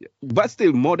 but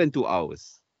still more than 2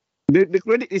 hours. The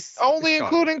credit is Only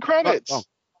short, including not long. credits.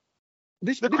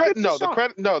 The credit is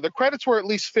short. The credits were at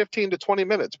least 15 to 20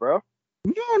 minutes, bro.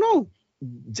 No,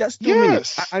 just 2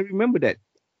 minutes. Yes. I remember that.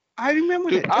 I remember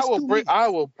Dude, that. Just two I minutes.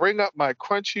 will bring up my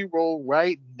Crunchyroll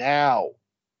right now.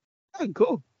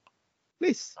 Go,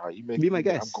 please. All right, you Be making my me,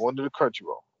 I'm guest. going to the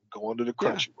Crunchyroll. I'm going to the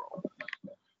Yeah. Crunchyroll.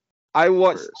 I Where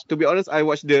watched, is to be honest, I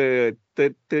watched the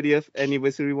 30th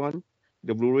anniversary one,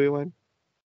 the Blu-ray one.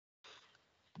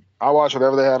 I watch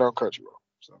whatever they had on Crunchyroll.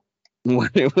 So On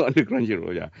the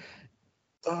Crunchyroll, yeah.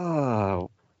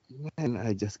 Oh man,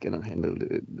 I just cannot handle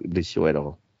the show at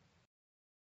all.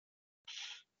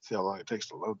 see how long it takes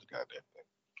to load the goddamn thing.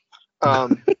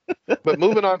 But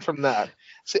moving on from that,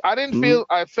 see, I didn't Mm, feel,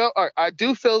 I felt, I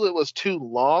do feel it was too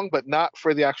long, but not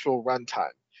for the actual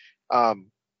runtime. Um,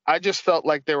 I just felt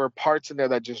like there were parts in there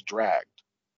that just dragged.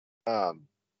 Um,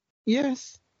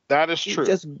 yes. That is It true.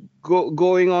 just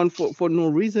going on for no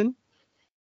reason.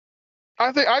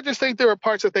 I just think there were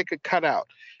parts that they could cut out.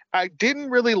 I didn't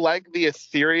really like the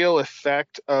ethereal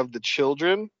effect of the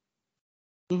children,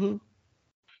 Hmm.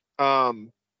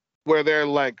 where they're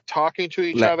like talking to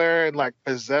each Like other and like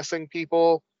possessing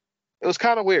people. It was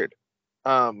kind of weird.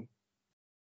 Um,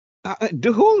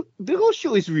 the whole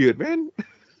show is weird, man.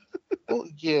 well,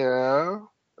 yeah,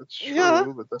 that's Yeah,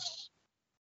 true, but that's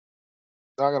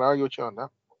not gonna argue with you on that.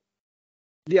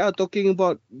 they are talking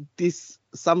about this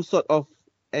some sort of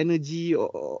energy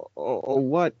or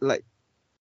what. Like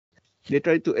they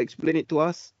try to explain it to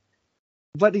us,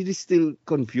 but it is still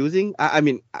confusing. I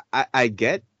mean, I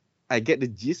get the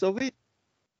gist of it,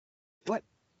 but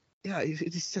yeah, it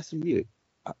is just weird.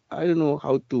 I don't know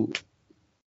how to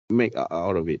make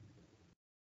out of it.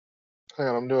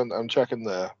 Hang on, I'm checking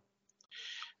the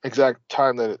exact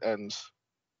time that it ends.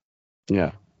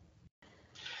 Yeah.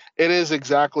 It is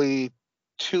exactly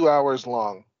 2 hours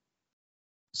long.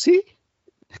 See,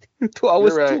 2 You're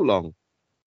hours too right. long.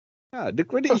 Yeah, the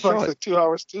credit is Like I short. said, 2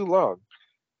 hours too long.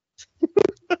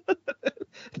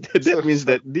 That means So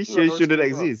that this two show hours shouldn't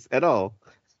too long. exist at all.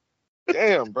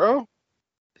 Damn, bro.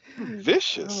 I don't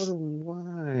Vicious. know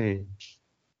why.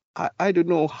 I don't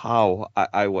know how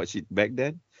I watched it back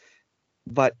then,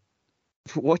 but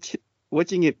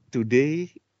watching it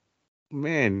today,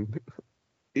 man,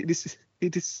 it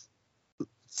is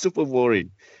super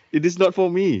boring. It is not for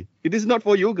me. It is not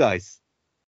for you guys.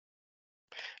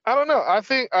 I don't know. I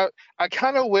think I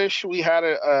kind of wish we had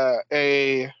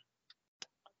an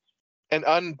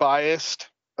unbiased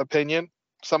opinion.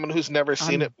 Someone who's never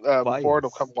seen it before to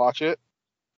come Unbiased. watch it.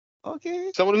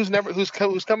 Okay. Someone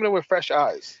who's coming in with fresh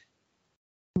eyes.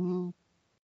 Mm,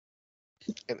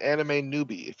 An anime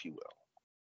newbie, if you will.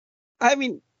 I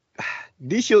mean,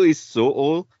 this show is so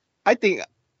old. I think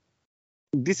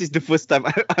this is the first time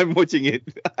I'm watching it.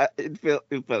 It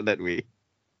felt that way,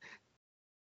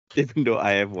 even though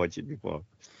I have watched it before.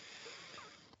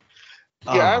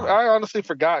 Yeah, Ah, I honestly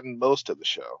forgotten most of the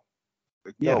show.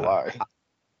 Like, no yeah. lie.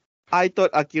 I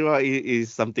thought Akira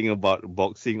is something about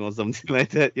boxing or something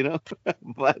like that,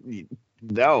 but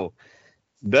no,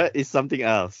 that is something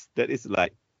else. That is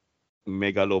like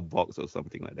Megalobox or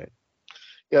something like that.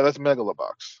 Yeah, that's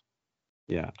Megalobox.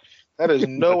 Yeah. That is But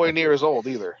nowhere near as old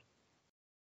either.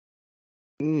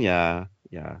 yeah,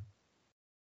 yeah.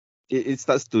 It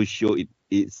starts to show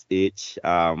its age.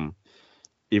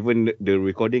 Even the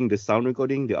recording, the sound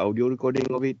recording, the audio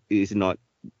recording of it is not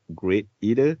great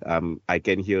either. I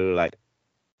can hear like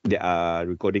they are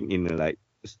recording in a like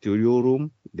studio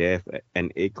room. They have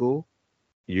an echo.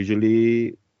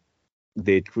 Usually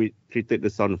they treated the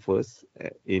sound first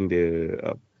in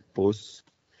the post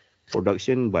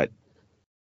production, but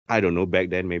I don't know, back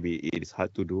then maybe it is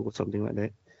hard to do or something like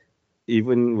that.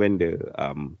 Even when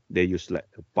they use like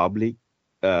a public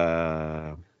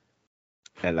uh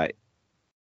and like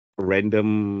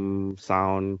random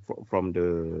sound from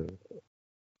the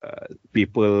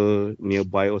people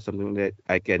nearby or something like that,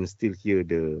 I can still hear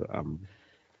the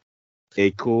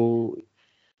echo.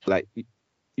 Like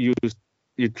you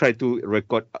you try to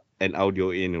record an audio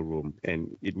in a room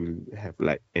and it will have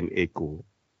like an echo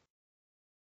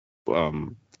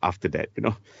after that.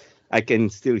 I can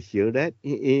still hear that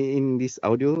in this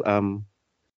audio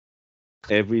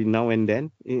every now and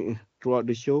then throughout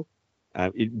the show.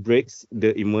 It breaks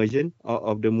the immersion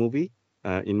of the movie,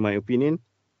 in my opinion.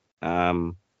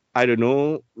 um I don't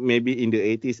know, maybe in the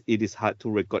 80s it is hard to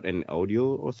record an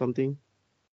audio or something,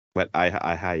 but I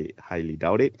highly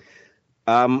doubt it.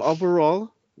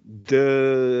 Overall,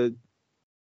 the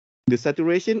the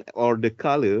saturation or the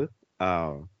color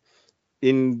uh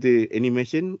in the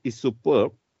animation is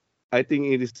superb. I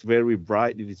think it is very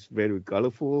bright. It is very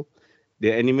colorful.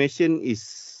 The animation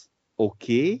is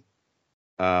okay,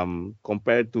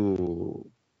 compared to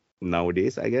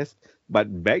nowadays, I guess.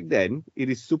 But back then, it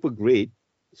is super great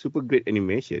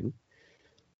animation.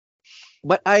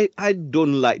 But I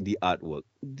don't like the artwork.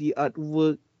 The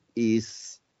artwork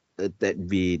is that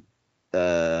bit.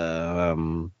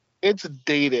 Um, It's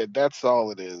dated. That's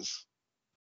all it is.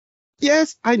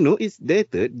 yes, I know it's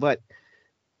dated, but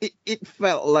it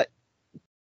felt like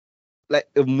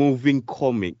a moving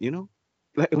comic,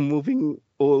 like a moving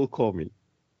old comic.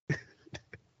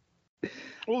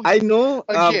 Well, I know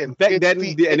again, back then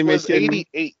the it was animation,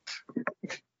 88.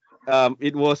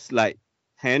 it was like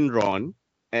hand drawn,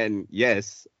 and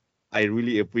yes, I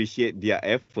really appreciate their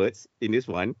efforts in this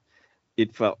one.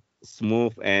 It felt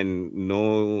smooth and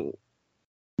no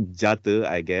jutter,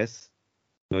 I guess,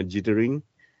 no jittering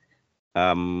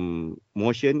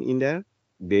motion in there.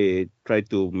 They try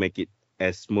to make it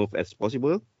as smooth as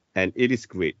possible. and it is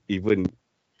great. Even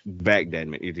back then,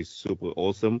 man, it is super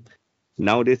awesome.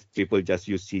 Nowadays, people just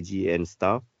use CG and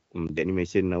stuff. The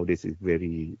animation nowadays is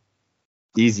very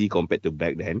easy compared to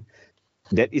back then.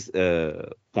 That is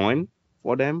a point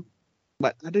for them.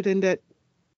 But other than that,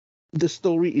 the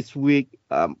story is weak.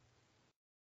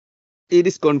 It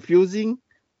is confusing.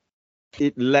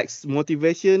 It lacks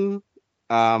motivation.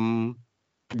 The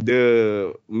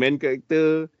main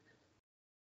character.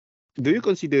 Do you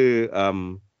consider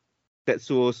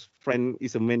Tetsuo's friend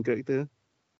is a main character?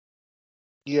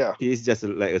 Yeah. He is just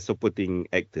like a supporting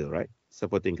actor, right?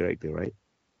 Supporting character, right?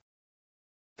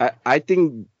 I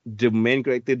think the main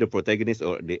character, the protagonist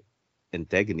or the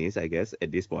antagonist, I guess,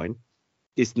 at this point,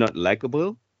 is not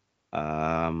likable.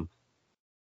 Um,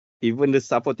 Even the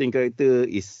supporting character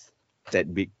is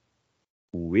that big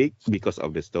weak because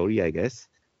of the story, I guess.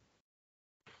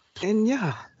 And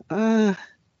yeah, I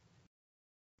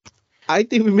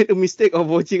think we made a mistake of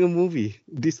watching a movie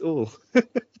this old.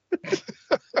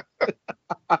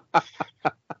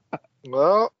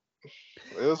 Well,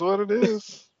 it is what it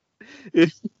is.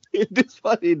 it, it is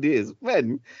what it is,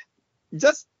 man.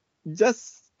 Just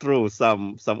just throw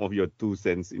some of your 2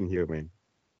 cents in here, man.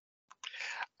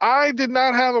 I did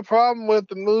not have a problem with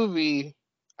the movie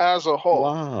as a whole.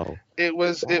 Wow. It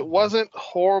wasn't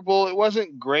horrible. It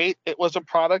wasn't great. It was a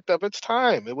product of its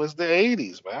time. It was the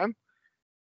 80s, man.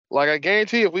 Like I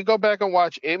guarantee you, if we go back and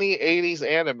watch any 80s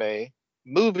anime,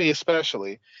 movie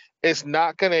especially, it's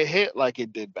not gonna hit like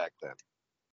it did back then.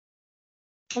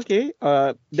 Okay.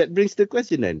 That brings the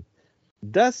question then.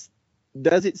 Does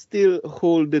does it still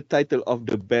hold the title of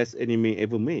the best anime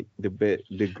ever made? The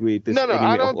greatest No, I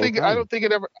anime of don't all think I time? don't think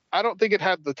it ever I don't think it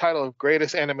had the title of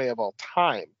greatest anime of all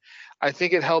time. I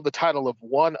think it held the title of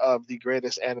one of the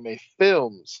greatest anime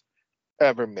films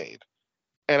ever made.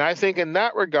 And I think in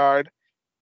that regard,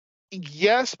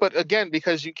 yes, but again,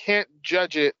 because you can't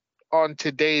judge it on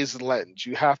today's lens.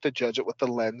 You have to judge it with the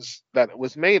lens that it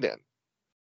was made in.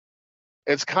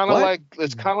 But It's kind of like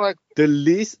the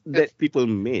list it's that people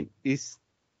made is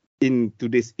in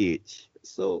today's age.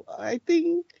 So I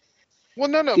think well,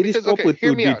 no, it is because okay, proper hear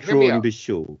to me out, hear me dethrone out. the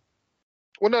show.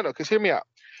 Well, no, because hear me out.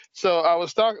 So I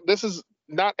was talking. This is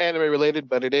not anime related,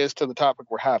 but it is to the topic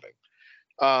we're having.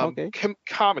 Okay.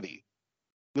 Comedy.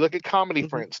 You look at comedy,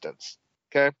 for Hmm. instance.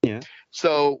 Okay, Yeah.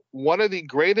 so one of the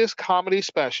greatest comedy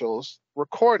specials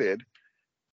recorded,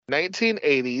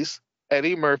 1980s,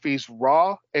 Eddie Murphy's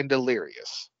Raw and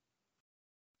Delirious.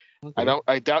 Okay.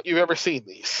 I doubt you've ever seen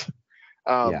these.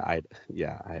 Yeah. Um, I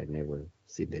never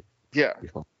seen that yeah.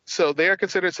 before. So they are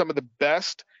considered some of the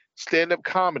best stand-up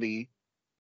comedy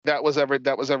that was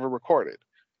ever recorded.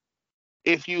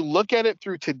 If you look at it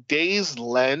through today's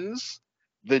lens,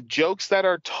 the jokes that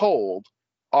are told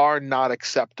are not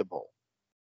acceptable.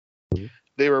 Mhm.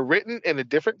 They were written in a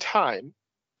different time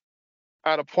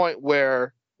at a point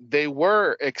where they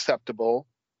were acceptable.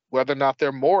 Whether or not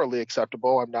they're morally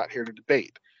acceptable, I'm not here to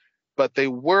debate, but they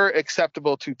were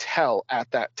acceptable to tell at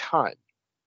that time.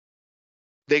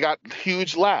 They got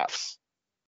huge laughs.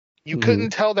 You Mhm. couldn't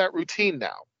tell that routine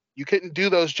now. You couldn't do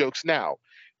those jokes now.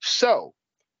 So,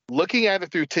 looking at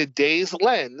it through today's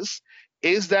lens,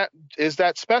 is that is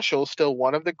that special still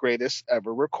one of the greatest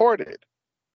ever recorded?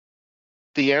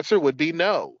 The answer would be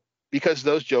no, because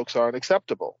those jokes aren't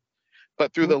acceptable.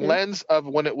 But through the Okay. lens of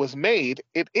when it was made,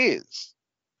 it is,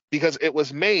 because it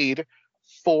was made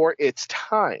for its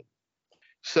time.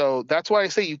 So that's why I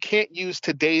say you can't use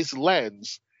today's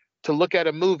lens to look at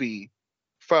a movie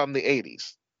from the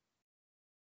 80s.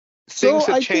 Things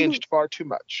So have I think changed far too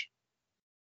much.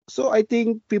 I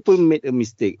think people made a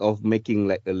mistake of making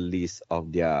like a list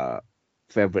of their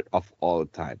favorite of all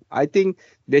time. I think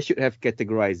they should have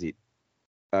categorized it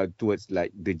towards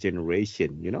like the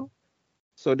generation,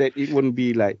 so that it wouldn't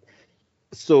be like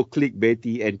so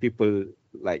clickbaity and people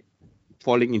like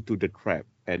falling into the trap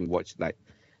and watch like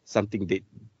something that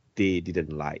they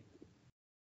didn't like.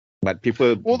 But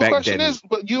people Well, the back question then is,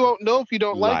 but you won't know if you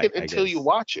don't like like, it I until you guess.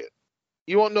 watch it.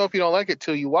 You won't know if you don't like it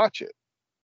till you watch it.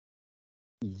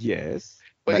 Yes,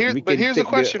 but we But can here's a take the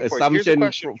question for you. Here's a assumption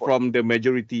question for you. from the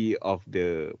majority of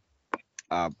the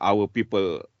our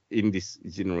people in this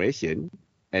generation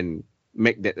and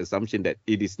make that assumption that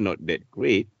it is not that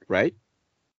great, right?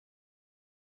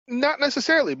 Not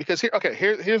necessarily, because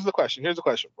here's the question. Here's the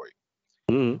question for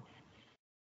you. Mm-hmm.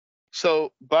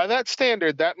 So by that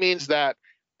standard, that means that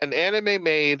an anime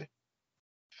made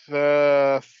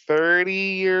 30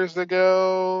 years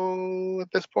ago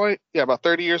at this point, yeah, about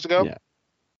 30 years ago. Yeah.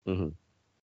 Mm-hmm.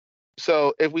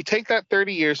 So if we take that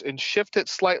 30 years and shift it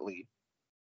slightly,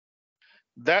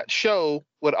 that show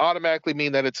would automatically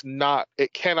mean that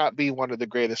it cannot be one of the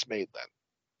greatest made then.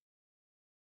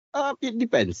 It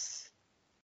depends,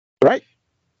 right?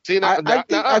 See, I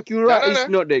think Akira is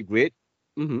no. not that great.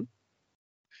 Hmm.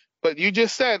 But you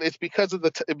just said it's because of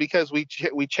because we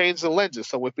changed the lenses.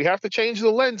 So if we have to change the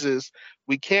lenses,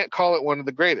 we can't call it one of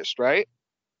the greatest, right?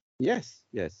 Yes,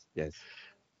 yes, yes.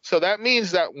 So that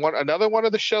means that another one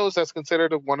of the shows that's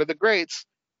considered one of the greats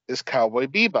is Cowboy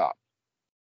Bebop.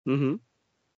 Hmm.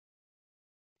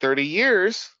 30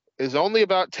 years is only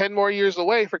about 10 more years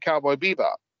away for Cowboy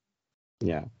Bebop.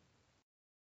 Yeah.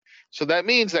 So that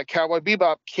means that Cowboy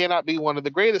Bebop cannot be one of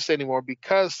the greatest anymore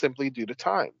because simply due to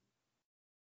time.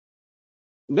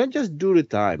 Not just do the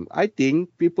time. I think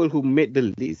people who made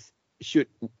the list should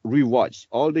rewatch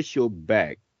all the show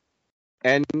back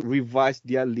and revise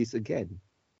their list again.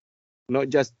 Not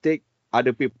just take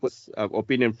other people's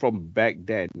opinion from back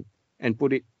then and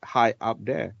put it high up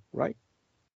there, right?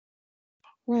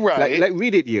 Right. Like we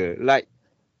did here. Like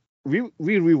we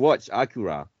rewatch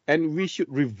Akira and we should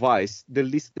revise the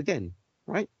list again,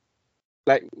 right?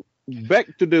 Like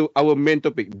back to the our main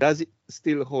topic. Does it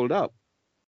still hold up?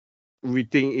 We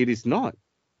think it is not.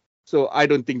 So I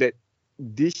don't think that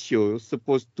this show is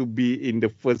supposed to be in the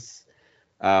first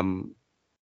um,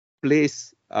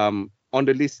 place on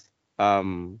the list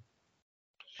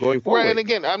going Right.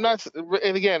 forward.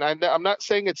 I'm not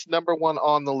saying it's number one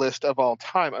on the list of all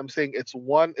time. I'm saying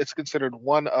it's considered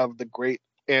one of the great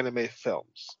anime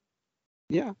films.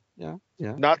 Yeah, yeah,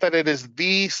 yeah. Not that it is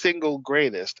the single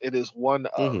greatest, it is one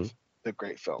Mm-hmm. of the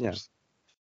great Yeah. films.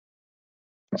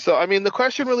 So I mean, the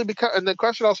question really becomes, and the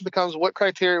question also becomes, what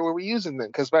criteria were we using then?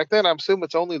 Because back then, I'm assuming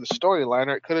it's only the storyline,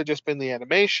 or it could have just been the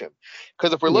animation.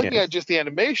 Because if we're looking at Yes. just the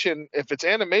animation, if it's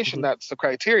animation Mm-hmm. that's the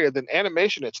criteria, then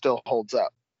animation it still holds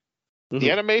up. The Mm-hmm.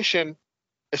 animation,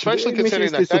 The especially animation is considering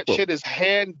still that superb. shit is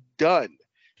hand done,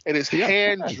 it is Yeah,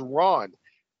 hand right. drawn,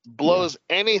 Yeah. blows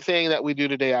anything that we do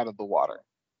today out of the water,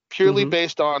 purely Mm-hmm.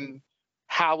 based on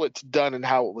how it's done and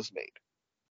how it was made.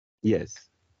 Yes.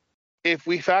 If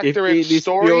we If factor in it is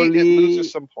story, it loses purely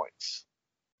some points.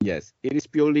 yes, it is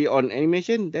purely on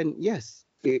animation, then yes,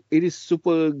 it is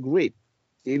super great.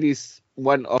 It is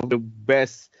one of the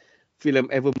best film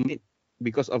ever made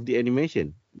because of the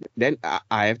animation. Then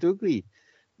I have to agree.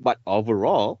 But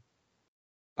overall,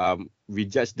 we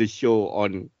judge the show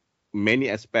on many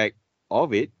aspects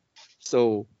of it.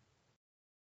 So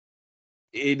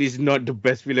it is not the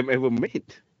best film ever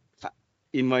made, uh,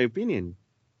 in my opinion.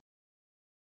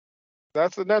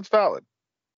 That's valid.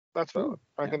 That's Mm, valid.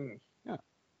 I yeah, can. yeah.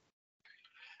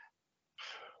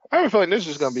 I have a feeling this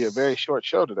is going to be a very short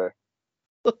show today.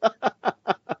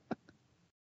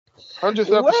 100th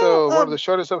Well, episode, one of the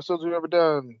shortest episodes we've ever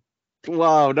done.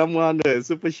 wow, no wonder,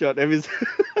 super short episode.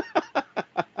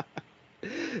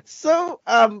 So,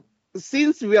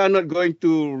 since we are not going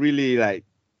to really like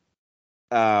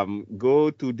go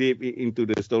too deep into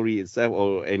the story itself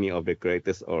or any of the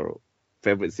characters or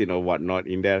favorite scene or whatnot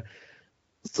in there,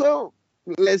 so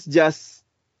let's just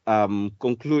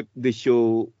conclude the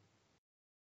show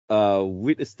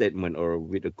with a statement or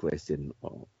with a question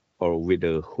or with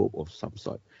a hope of some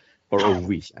sort or a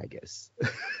wish, I guess.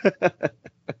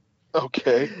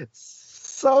 Okay.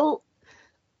 So,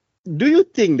 do you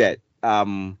think that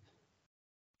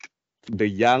the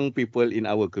young people in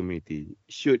our community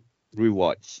should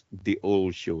rewatch the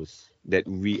old shows that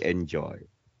we enjoy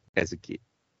as a kid,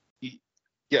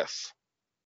 Yes.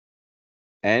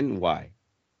 and why?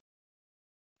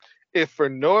 If for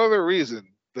no other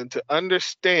reason than to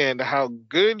understand how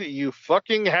good you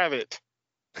fucking have it.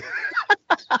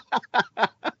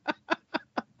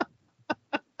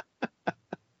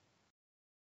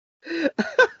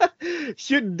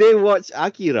 Should they watch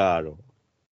Akira? Though?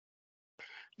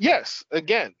 Yes,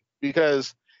 again,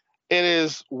 because it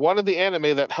is one of the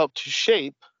anime that helped to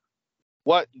shape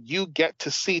what you get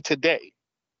to see today.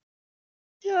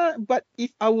 Yeah, but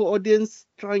if our audience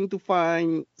trying to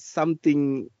find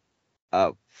something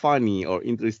funny or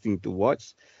interesting to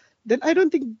watch, then I don't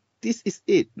think this is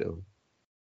it though.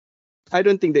 I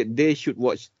don't think that they should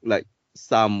watch like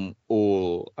some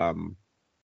old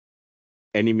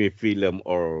anime film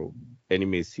or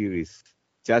anime series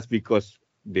just because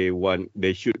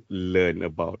they should learn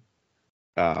about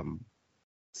um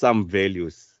some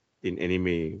values in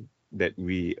anime that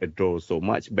we adore so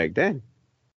much back then,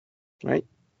 right?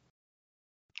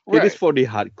 It is Right. for the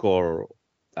hardcore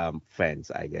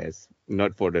fans, I guess,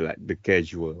 not for the like the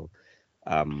casual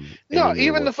No, anime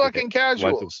even the watcher that fucking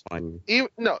want to casuals. find.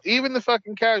 Even the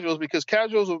fucking casuals, because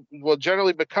casuals will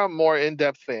generally become more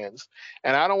in-depth fans,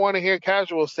 and I don't want to hear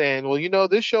casuals saying, "Well,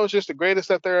 this show is just the greatest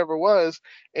that there ever was,"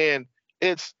 and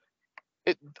it's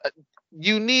it.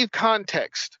 You need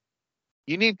context.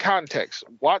 You need context.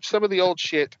 Watch some of the old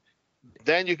shit.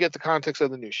 Then you get the context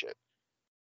of the new shit.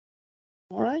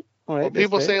 All right. When That's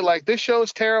people fair. say like this show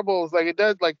is terrible, it's like it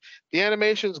does like the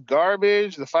animation's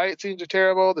garbage, the fight scenes are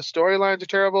terrible, the storylines are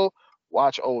terrible.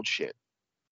 Watch old shit.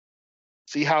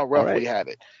 See how All rough we right. had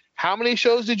it. How many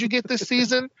shows did you get this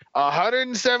season?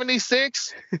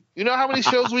 176. You know how many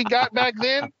shows we got back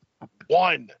then?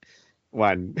 One.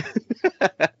 One.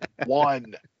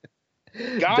 One.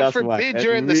 God Just one. forbid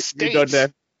you're in And the we States.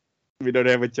 don't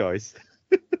have a choice.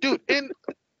 Dude,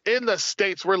 in the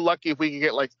States, we're lucky if we can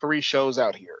get like 3 shows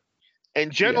out here.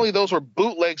 And Yeah. generally those were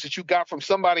bootlegs that you got from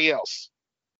somebody else.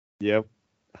 Yep.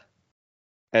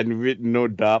 And with no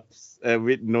dubs,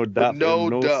 With and no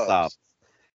no dubs. subs,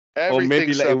 or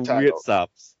maybe Everything like a weird subtitled.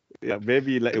 subs. Yeah,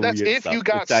 maybe like a That's weird if sub, you a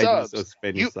got Chinese or subs.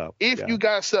 Spanish sub. If Yeah. you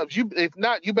got subs, if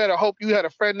not, you better hope you had a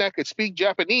friend that could speak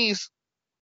Japanese.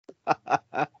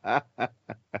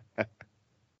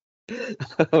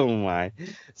 Oh my.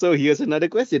 So here's another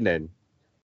question then.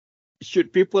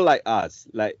 Should people like us,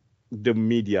 like the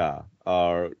media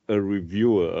or a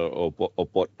reviewer or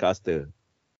podcaster,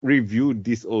 review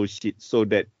this old shit so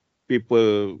that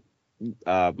people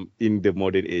in the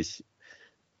modern age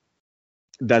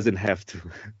doesn't have to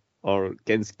or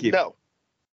can skip No.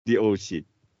 the old shit?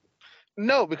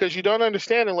 No, because you don't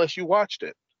understand unless you watched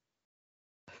it.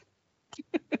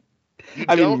 You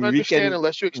I don't mean, we understand can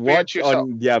unless you experience watch yourself.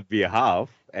 on their behalf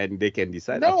and they can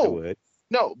decide No. afterwards.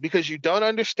 No, because you don't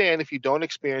understand if you don't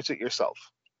experience it yourself.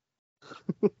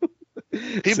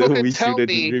 People So can we tell shouldn't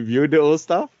me, review the old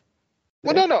stuff.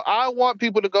 well, no, no. I want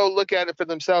people to go look at it for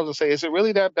themselves and say, is it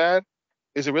really that bad?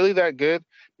 Is it really that good?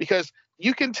 Because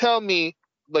you can tell me,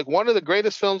 like, one of the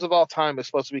greatest films of all time is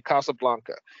supposed to be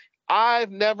Casablanca.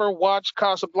 I've never watched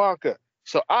Casablanca,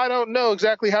 so I don't know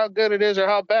exactly how good it is or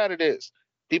how bad it is.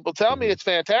 People tell me Mhm. it's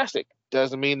fantastic.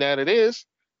 Doesn't mean that it is.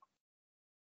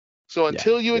 So Yeah,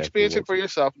 until you you have to experience it watch for it.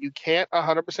 yourself, you can't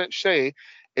 100% say,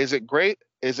 is it great?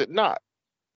 Is it not?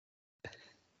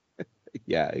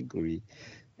 Yeah, I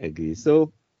agree.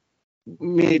 So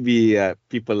maybe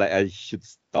people like us should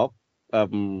stop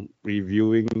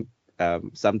reviewing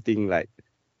something like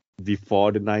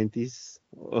before the 90s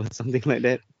or something like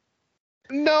that.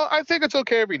 No, I think it's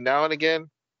okay every now and again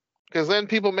because then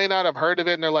people may not have heard of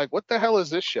it and they're like, what the hell is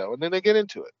this show? And then they get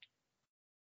into it.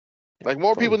 Yeah, Like,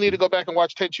 more people need to probably. go back and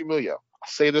watch Tenchi Muyo. I'll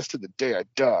say this to the day I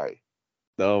die.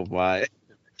 Oh my.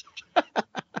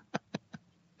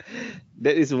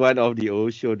 That is one of the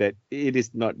old show that it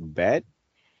is not bad,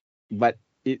 but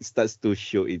it starts to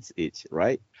show its age,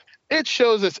 right? It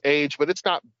shows its age, but it's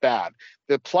not bad.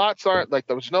 The plots aren't like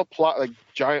there's no plot like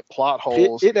giant plot It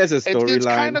holes. it has a It's kind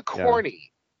storyline. of Yeah.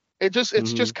 corny. It's Hmm.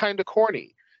 just kind of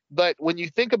corny. But when you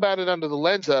think about it under the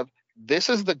lens of this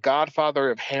is the godfather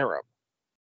of harem.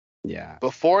 Yeah.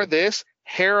 Before this,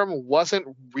 harem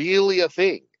wasn't really a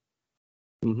thing.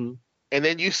 Hmm. And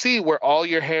then you see where all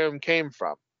your harem came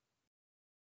from.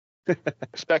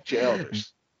 Respect your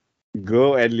elders.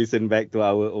 Go and listen back to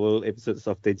our old episodes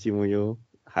of Tenchi Muyo.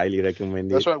 Highly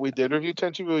recommend That's it. right. We did review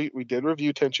Tenchi Muyo. We did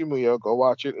review Tenchi Muyo. Go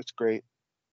watch it. It's great.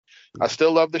 I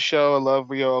still love the show. I love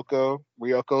Ryoko.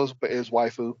 Ryoko's is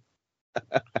waifu.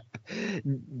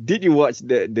 Did you watch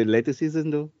the later season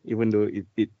though? Even though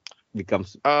it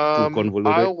becomes too I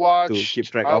convoluted to keep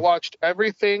watched track I of. watched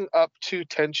everything up to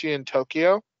Tenchi in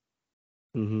Tokyo.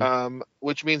 Hmm.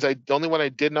 Which means the only one I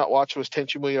did not watch was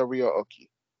Tenchi Muyo Ryo-Oki.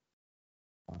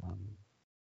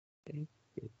 Okay.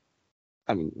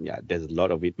 I mean, yeah, there's a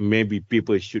lot of it. Maybe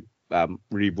people should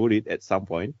reboot it at some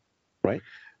point, right?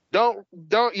 Don't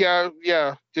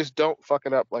yeah, just don't fuck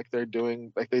it up like they're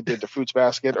doing like they did the Fruits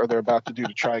Basket or they're about to do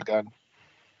the Trigun.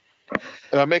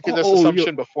 And I'm making this You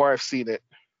assumption before I've seen it.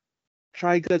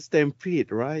 Trigun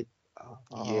Stampede, right?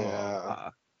 Yeah.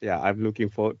 Yeah, I'm looking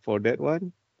for that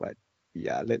one. But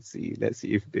yeah, let's see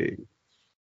if they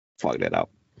fuck that up.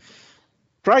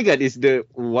 Trigun is the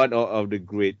one of the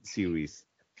great series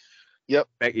Yep.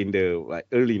 back in the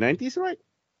early 90s, right?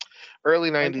 Early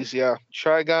Trigun? 90s, yeah.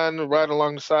 Trigun right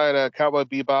alongside Cowboy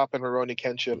Bebop and Rurouni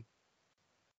Kenshin.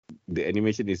 The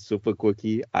animation is super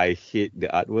quirky. I hate the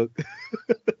artwork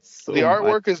so The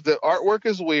much. artwork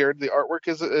is weird. The artwork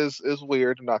is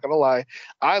weird. I'm not gonna lie.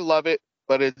 I love it,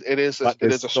 but But it the is a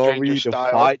stranger story, the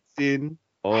style. fight scene,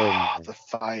 oh my. The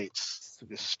fights,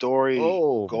 the story,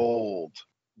 Oh man.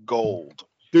 gold.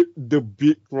 The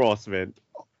big cross, man.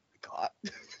 Oh my god.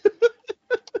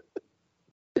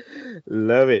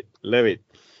 Love it. Love it.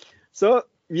 So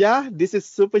yeah, this is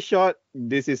super short.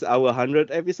 This is our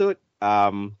 100th episode.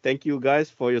 Thank you guys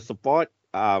for your support.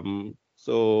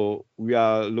 So we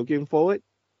are looking forward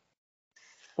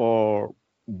for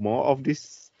more of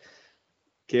this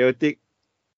chaotic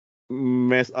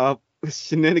mess up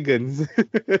shenanigans,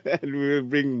 and we will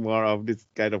bring more of this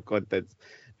kind of content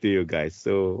to you guys.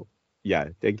 So yeah,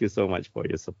 thank you so much for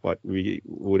your support. We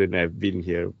wouldn't have been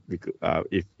here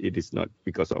if it is not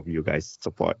because of you guys'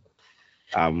 support.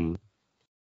 Um,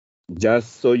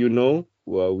 just so you know,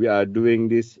 well, we are doing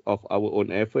this of our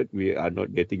own effort. We are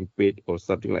not getting paid or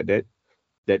something like that.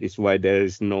 That is why there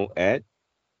is no ad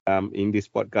in this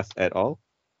podcast at all.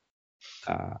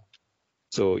 Uh,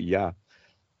 so yeah,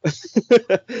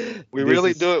 We this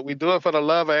really is do it. We do it for the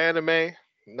love of anime,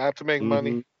 not to make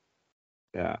money. mhm,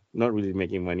 yeah, not really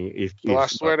making money. If Though I it's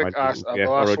swear about to money, we have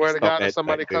though I already swear to stopped God, if at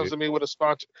somebody like comes the to me with a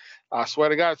sponsor, I swear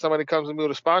to God, somebody comes to me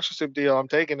with a sponsorship deal, I'm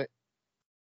taking it.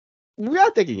 we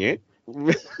are taking it.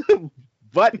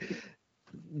 But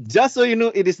just so you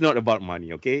know, it is not about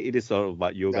money, okay? It is all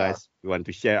about you Nah. guys. We want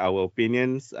to share our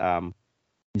opinions.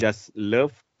 Just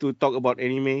love to talk about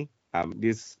anime.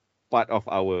 This part of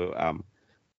our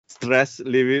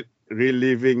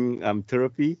reliving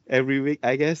therapy every week,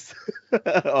 I guess,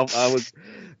 of our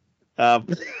um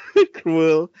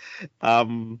cruel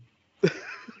um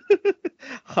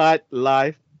hard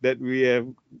life that we have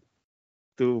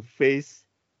to face.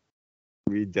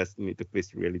 We just need to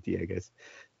face reality, I guess.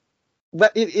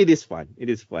 But it is fun. It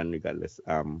is fun regardless.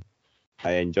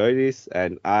 I enjoy this,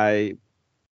 and I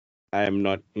am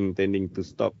not intending to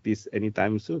stop this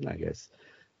anytime soon, I guess.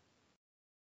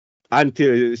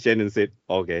 Until Shannon said,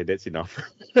 okay, that's enough.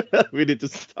 We need to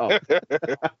stop.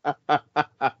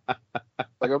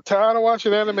 Like I'm tired of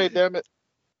watching anime, damn it.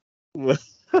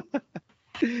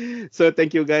 So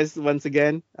thank you guys once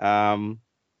again.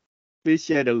 Please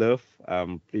share the love.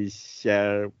 Please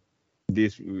share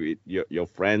this with your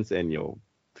friends and your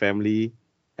family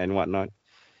and whatnot.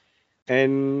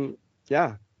 And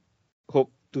yeah,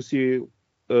 hope to see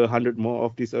 100 more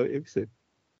of this episode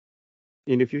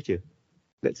in the future.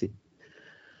 Let's see.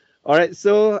 All right,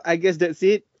 so I guess that's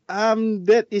it.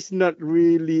 That is not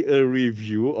really a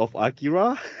review of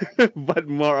Akira, but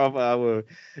more of our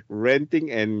ranting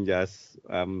and just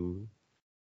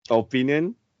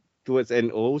opinion towards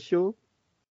an old show.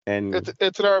 And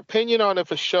It's our opinion on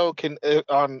if a show can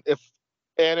on if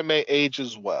anime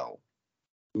ages well.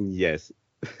 yes,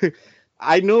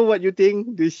 I know what you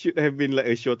think. This should have been like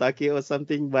a Shotake or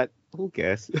something, but who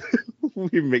cares?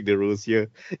 We make the rules here.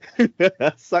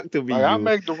 Suck to be Like I you.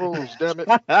 make the rules, damn it.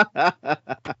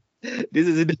 This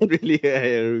is not really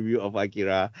a review of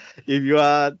Akira. If you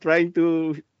are trying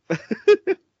to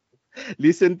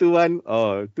listen to one,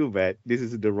 oh, too bad. This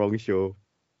is the wrong show.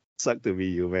 Suck to be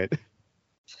you, man.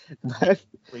 But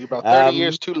You're about 30 um,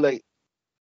 years too late.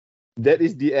 that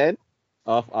is the end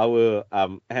of our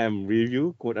ham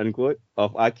review, quote unquote,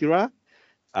 of Akira.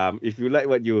 If you like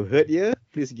what you heard here,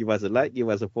 please give us a like, give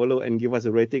us a follow, and give us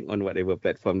a rating on whatever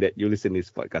platform that you listen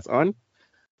this podcast on.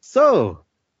 So,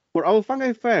 for our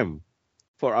Fungi fam,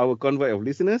 for our convoy of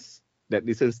listeners that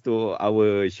listens to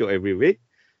our show every week,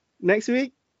 next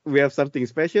week we have something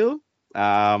special.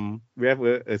 We have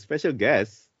a special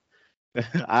guest.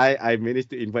 I managed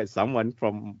to invite someone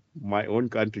from my own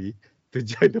country to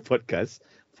join the podcast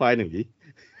finally.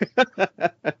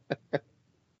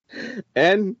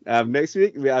 And next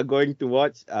week we are going to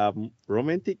watch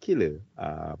Romantic Killer.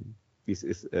 This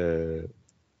is a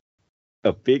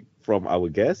pick from our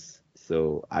guest,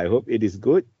 so I hope it is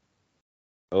good.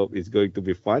 Hope it's going to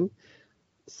be fun.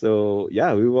 So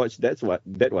yeah, we watched that one.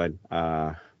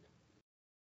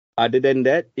 Other than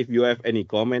that, if you have any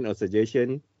comment or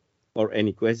suggestion or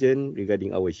any question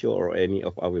regarding our show or any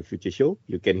of our future show,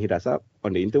 you can hit us up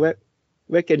on the interweb.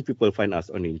 Where can people find us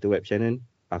on the interweb, Shannon?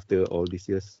 After all these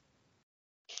years.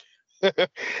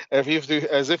 As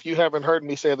if you haven't heard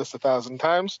me say this 1,000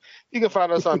 times, you can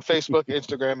find us on Facebook,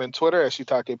 Instagram, and Twitter as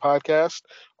Shitake Podcast,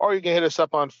 or you can hit us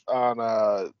up on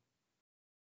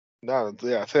no,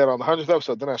 yeah, I said on the 100th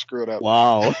episode, then I screwed up.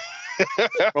 Wow.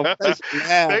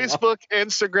 Professional. Facebook,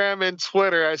 Instagram, and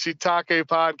Twitter at Shitake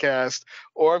Podcast.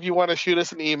 Or if you want to shoot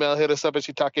us an email, hit us up at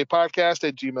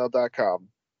shitakepodcast@gmail.com.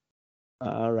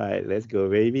 All right, let's go,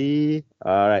 baby.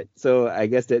 All right, so I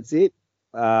guess that's it.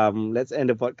 Let's end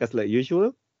the podcast like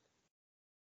usual.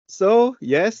 So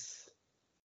yes,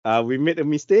 we made a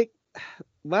mistake,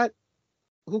 but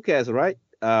who cares, right?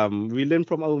 We learn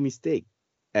from our mistake,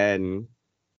 and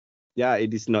yeah,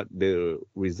 it is not the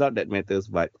result that matters,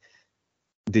 but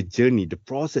the journey, the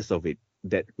process of it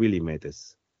that really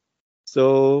matters.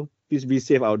 So please be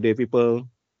safe out there, people.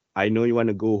 I know you want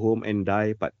to go home and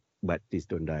die, but please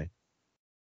don't die.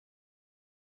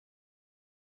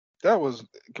 That was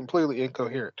completely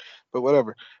incoherent, but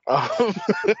whatever.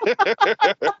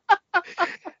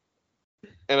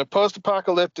 In a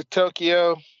post-apocalyptic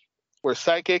Tokyo, where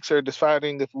psychics are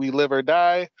deciding if we live or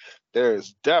die, there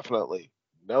is definitely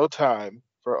no time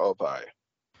for Opie.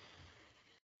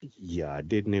 Yeah,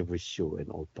 they never show an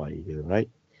Opie here, right?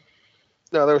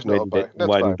 No, there's no When Opie. that That's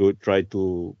one fine. dude try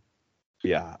to,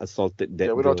 yeah, assaulted Yeah,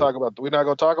 that we don't girl. talk about. We're not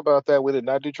going to talk about that. We did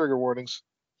not do trigger warnings.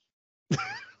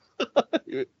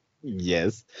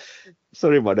 Yes.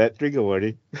 Sorry about that. Trigger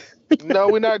warning. No,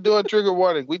 we're not doing trigger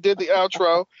warning. We did the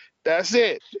outro. That's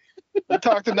it. We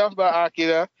talked enough about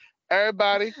Akira.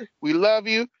 Everybody, we love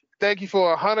you. Thank you for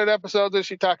 100 episodes of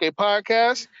Shiitake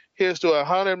Podcast. Here's to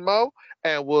 100 more,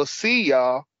 and we'll see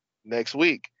y'all next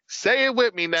week. Say it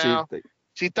with me now.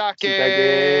 Shiitake.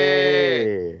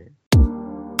 Shiitake.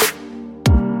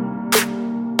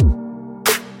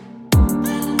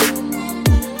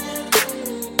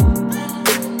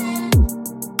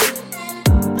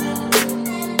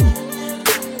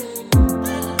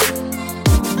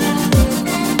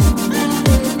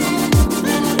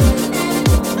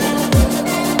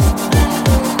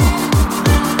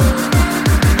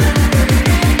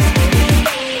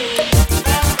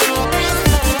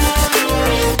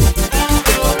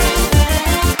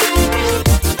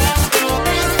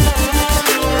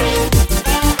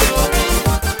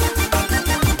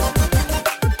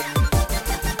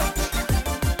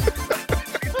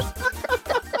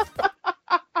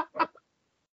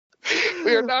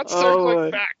 We are not Oh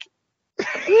circling my. back.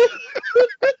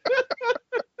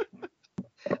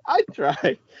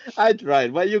 I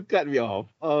tried, but you cut me off.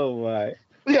 Oh my.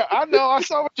 Yeah, I know. I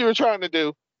saw what you were trying to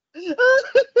do.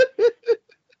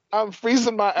 I'm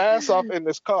freezing my ass off in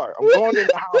this car. I'm going in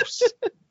the house.